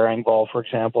for Pierre Engvall, for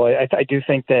example. I do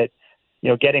think that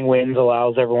getting wins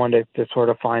allows everyone to sort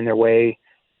of find their way.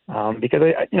 Because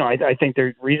I think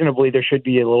there should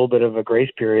be a little bit of a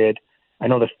grace period. I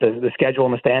know the schedule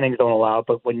and the standings don't allow it,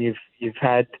 but when you've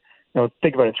had,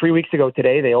 think about it, 3 weeks ago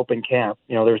today, they opened camp.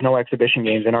 There's no exhibition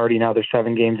games, and already now there's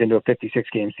 7 games into a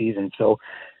 56-game season. So,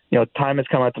 time has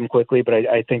come at them quickly, but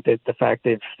I think that the fact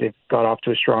they've got off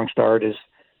to a strong start is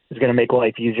going to make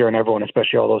life easier on everyone,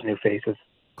 especially all those new faces.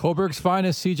 Coburg's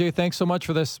finest, CJ, thanks so much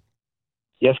for this.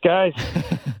 Yes, guys.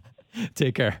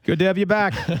 Take care. Good to have you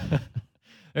back.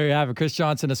 There you have it. Chris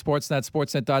Johnson of Sportsnet,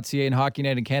 sportsnet.ca, and Hockey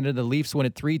Night in Canada. The Leafs win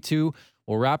it 3-2.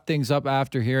 We'll wrap things up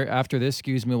after this.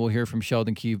 We'll hear from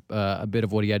Sheldon Keefe a bit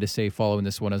of what he had to say following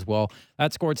this one as well.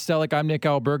 That's Gord Stellick. I'm Nick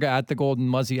Alberga at the Golden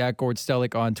Muzzy at Gord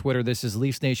Stellick on Twitter. This is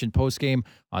Leafs Nation postgame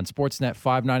on Sportsnet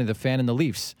 590 The Fan and the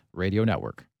Leafs Radio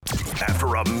Network.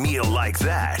 After a meal like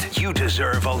that, you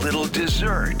deserve a little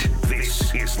dessert.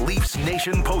 This is Leafs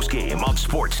Nation postgame on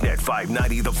Sportsnet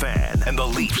 590 The Fan and the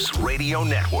Leafs Radio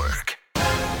Network.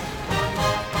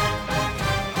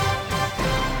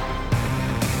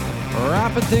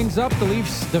 Wrapping things up, the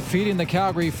Leafs defeating the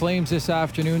Calgary Flames this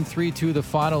afternoon, 3-2 the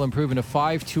final, improving to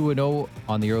 5-2-0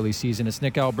 on the early season. It's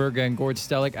Nick Alberga and Gord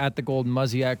Stellick at the Golden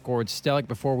Muzzy at Gord Stellick.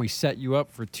 Before we set you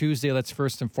up for Tuesday, let's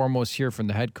first and foremost hear from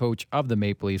the head coach of the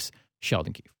Maple Leafs,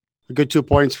 Sheldon Keefe. A good 2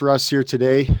 points for us here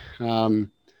today. I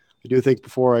do think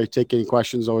before I take any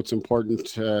questions, though, it's important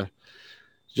to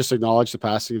just acknowledge the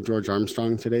passing of George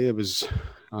Armstrong today. It was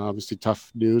obviously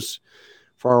tough news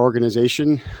for our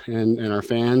organization and our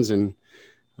fans and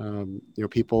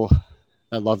people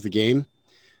that love the game.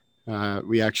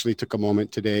 We actually took a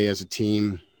moment today as a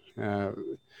team.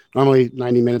 Normally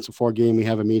 90 minutes before game, we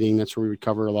have a meeting. That's where we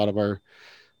cover a lot of our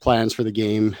plans for the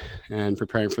game and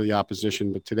preparing for the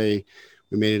opposition. But today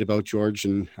we made it about George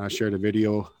and shared a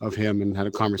video of him and had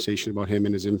a conversation about him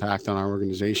and his impact on our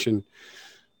organization.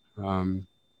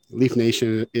 Leaf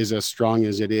Nation is as strong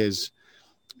as it is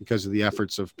because of the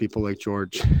efforts of people like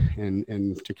George and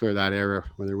in particular that era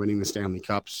when they're winning the Stanley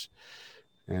Cups.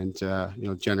 And,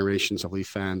 generations of Leaf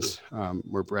fans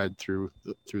were bred through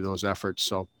those efforts.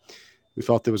 So we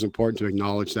felt it was important to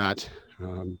acknowledge that.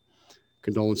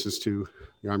 Condolences to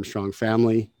the Armstrong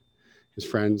family, his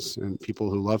friends, and people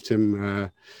who loved him.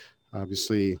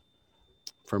 Obviously,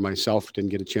 for myself,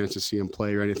 didn't get a chance to see him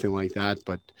play or anything like that.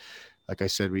 But like I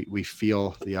said, we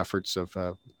feel the efforts of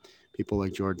people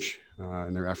like George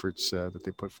and their efforts that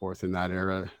they put forth in that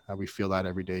era. We feel that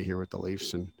every day here with the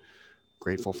Leafs and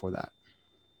grateful for that.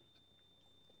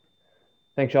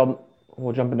 Thanks, Sheldon.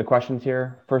 We'll jump into questions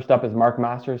here. First up is Mark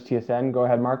Masters, TSN. Go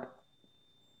ahead, Mark.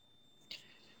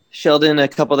 Sheldon, a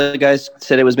couple of the guys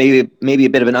said it was maybe a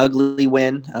bit of an ugly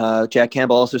win. Jack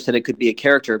Campbell also said it could be a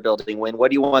character-building win. What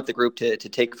do you want the group to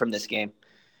take from this game?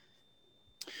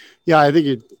 Yeah, I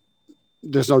think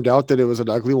there's no doubt that it was an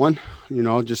ugly one.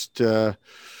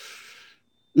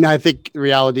 I think the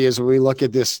reality is when we looked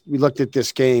at this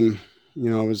game,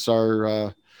 it was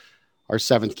our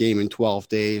 7th game in 12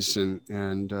 days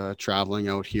and traveling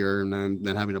out here and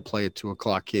then having to play a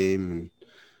 2:00 game. And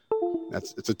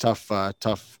it's a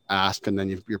tough ask. And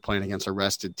then you're playing against a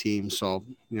rested team. So,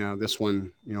 this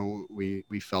one,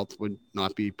 we felt would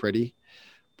not be pretty,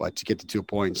 but to get the 2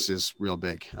 points is real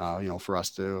big, for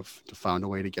us to found a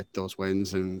way to get those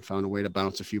wins and found a way to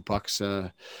bounce a few pucks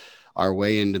our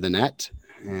way into the net.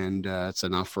 And it's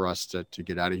enough for us to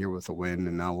get out of here with a win.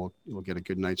 And now we'll get a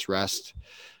good night's rest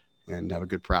and have a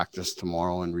good practice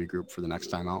tomorrow and regroup for the next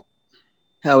time out.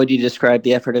 How would you describe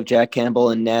the effort of Jack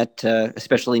Campbell and net,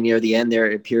 especially near the end there?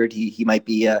 It appeared he might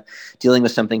be dealing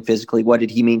with something physically. What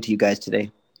did he mean to you guys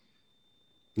today?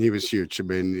 He was huge. I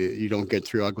mean, you don't get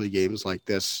through ugly games like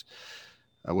this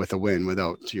with a win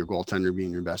without your goaltender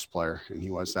being your best player. And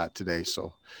he was that today.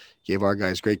 So gave our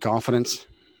guys great confidence,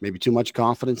 maybe too much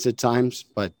confidence at times,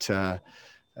 but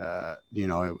he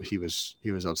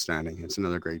was outstanding. It's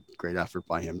another great effort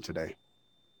by him today.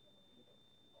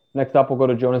 Next up, we'll go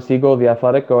to Jonas Siegel, The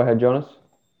Athletic. Go ahead, Jonas.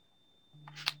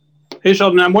 Hey,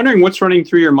 Sheldon, I'm wondering what's running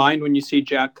through your mind when you see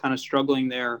Jack kind of struggling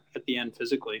there at the end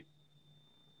physically.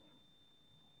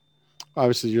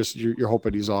 obviously you're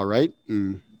hoping he's all right,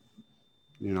 and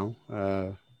you know,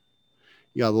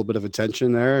 you got a little bit of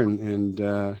attention there, and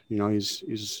you know,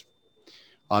 he's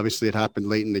obviously it happened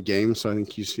late in the game, so I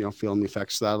think he's, you know, feeling the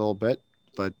effects of that a little bit,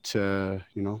 but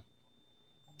you know,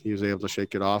 he was able to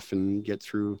shake it off and get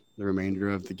through the remainder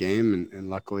of the game, and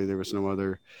luckily there was no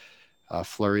other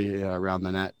flurry around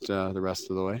the net the rest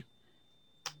of the way.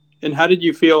 And how did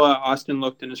you feel Austin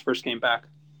looked in his first game back?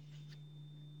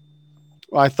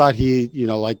 Well, I thought he, you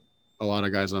know, like a lot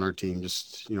of guys on our team,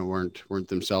 just, you know, weren't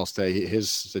themselves today.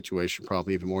 His situation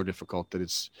probably even more difficult. That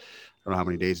it's, I don't know how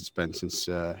many days it's been since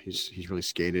he's really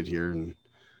skated here, and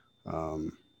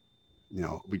you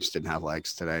know, we just didn't have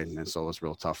legs today, and so it was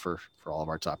real tough for all of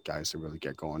our top guys to really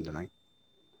get going tonight.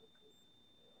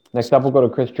 Next up, we'll go to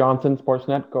Chris Johnson,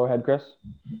 Sportsnet. Go ahead, Chris.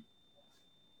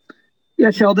 Yeah,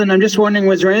 Sheldon, I'm just wondering,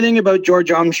 was there anything about George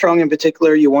Armstrong in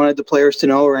particular you wanted the players to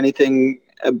know, or anything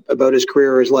about his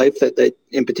career or his life that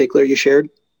in particular you shared?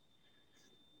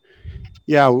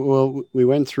 Yeah, well, we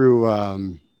went through a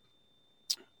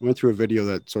video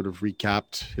that sort of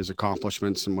recapped his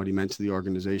accomplishments and what he meant to the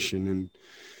organization,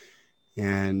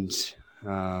 and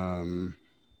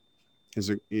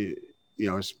his, you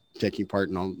know, his taking part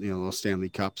in all, you know, those Stanley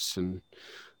Cups, and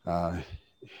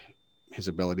his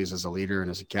abilities as a leader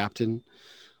and as a captain.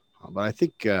 But I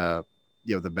think, you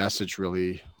know, the message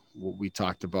really, what we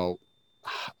talked about,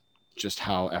 just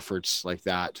how efforts like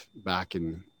that back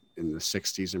in the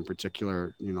 60s in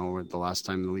particular, you know, the last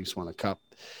time the Leafs won a cup,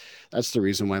 that's the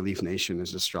reason why Leaf Nation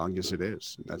is as strong as it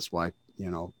is. That's why,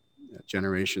 you know,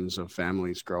 generations of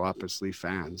families grow up as Leaf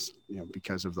fans, you know,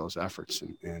 because of those efforts.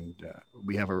 And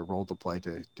we have a role to play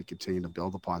to continue to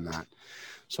build upon that.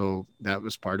 So that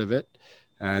was part of it.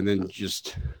 And then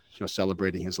just, you know,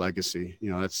 celebrating his legacy, you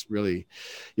know, that's really,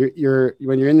 you're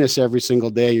when you're in this every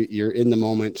single day, you're in the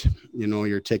moment, you know,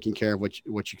 you're taking care of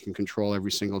what you can control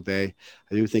every single day.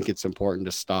 I do think it's important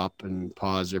to stop and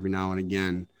pause every now and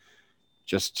again,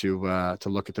 just to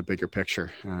look at the bigger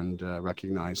picture and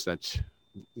recognize that,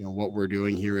 you know, what we're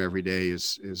doing here every day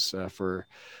is for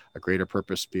a greater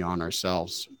purpose beyond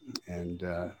ourselves. And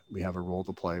we have a role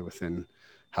to play within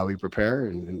how we prepare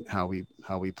and how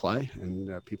we play,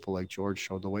 and people like George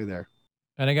showed the way there.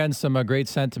 And again, some great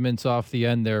sentiments off the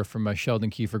end there from Sheldon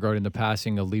Keefe regarding the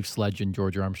passing of Leafs legend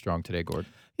George Armstrong today, Gord.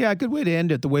 Yeah, a good way to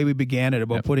end it, the way we began it,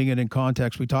 about putting it in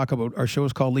context. We talk about our show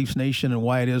is called Leafs Nation and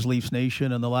why it is Leafs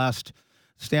Nation, and the last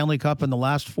Stanley Cup and the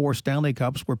last 4 Stanley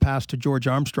Cups were passed to George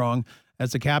Armstrong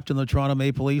as the captain of the Toronto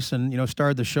Maple Leafs, and, you know,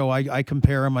 started the show. I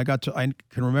compare him. I can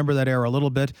remember that era a little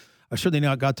bit. I certainly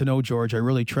not got to know George. I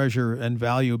really treasure and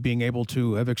value being able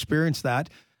to have experienced that.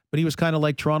 But he was kind of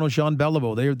like Toronto's Jean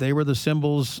Beliveau. They were the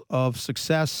symbols of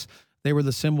success. They were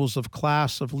the symbols of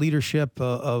class, of leadership,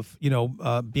 of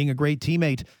being a great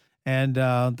teammate. And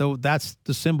though that's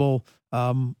the symbol,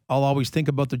 I'll always think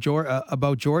about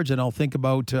George, and I'll think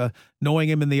about knowing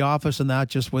him in the office, and that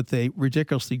just with a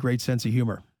ridiculously great sense of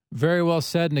humor. Very well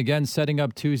said. And again, setting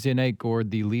up Tuesday night,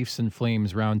 Gord, the Leafs and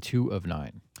Flames, round 2 of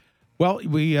 9. Well,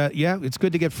 it's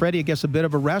good to get Freddie, I guess, a bit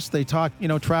of a rest. They talk,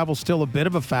 travel's still a bit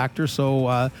of a factor,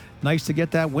 so nice to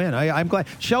get that win. I'm glad.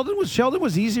 Sheldon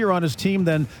was easier on his team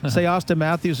than, say, Austin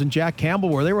Matthews and Jack Campbell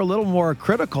were. They were a little more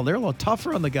critical. They're a little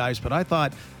tougher on the guys, but I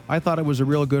thought it was a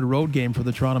real good road game for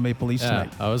the Toronto Maple Leafs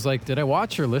tonight. I was like, did I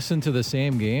watch or listen to the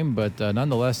same game? But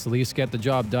nonetheless, the Leafs get the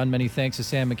job done. Many thanks to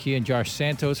Sam McKee and Josh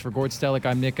Santos. For Gord Stellick,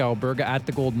 I'm Nick Alberga at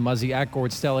the Golden Muzzy, at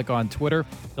Gord Stellick on Twitter.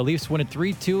 The Leafs win it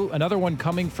 3-2. Another one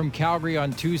coming from Calgary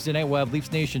on Tuesday night. We'll have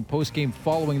Leafs Nation postgame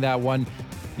following that one.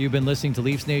 You've been listening to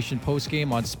Leafs Nation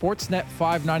postgame on Sportsnet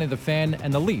 590 The Fan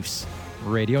and the Leafs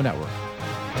Radio Network.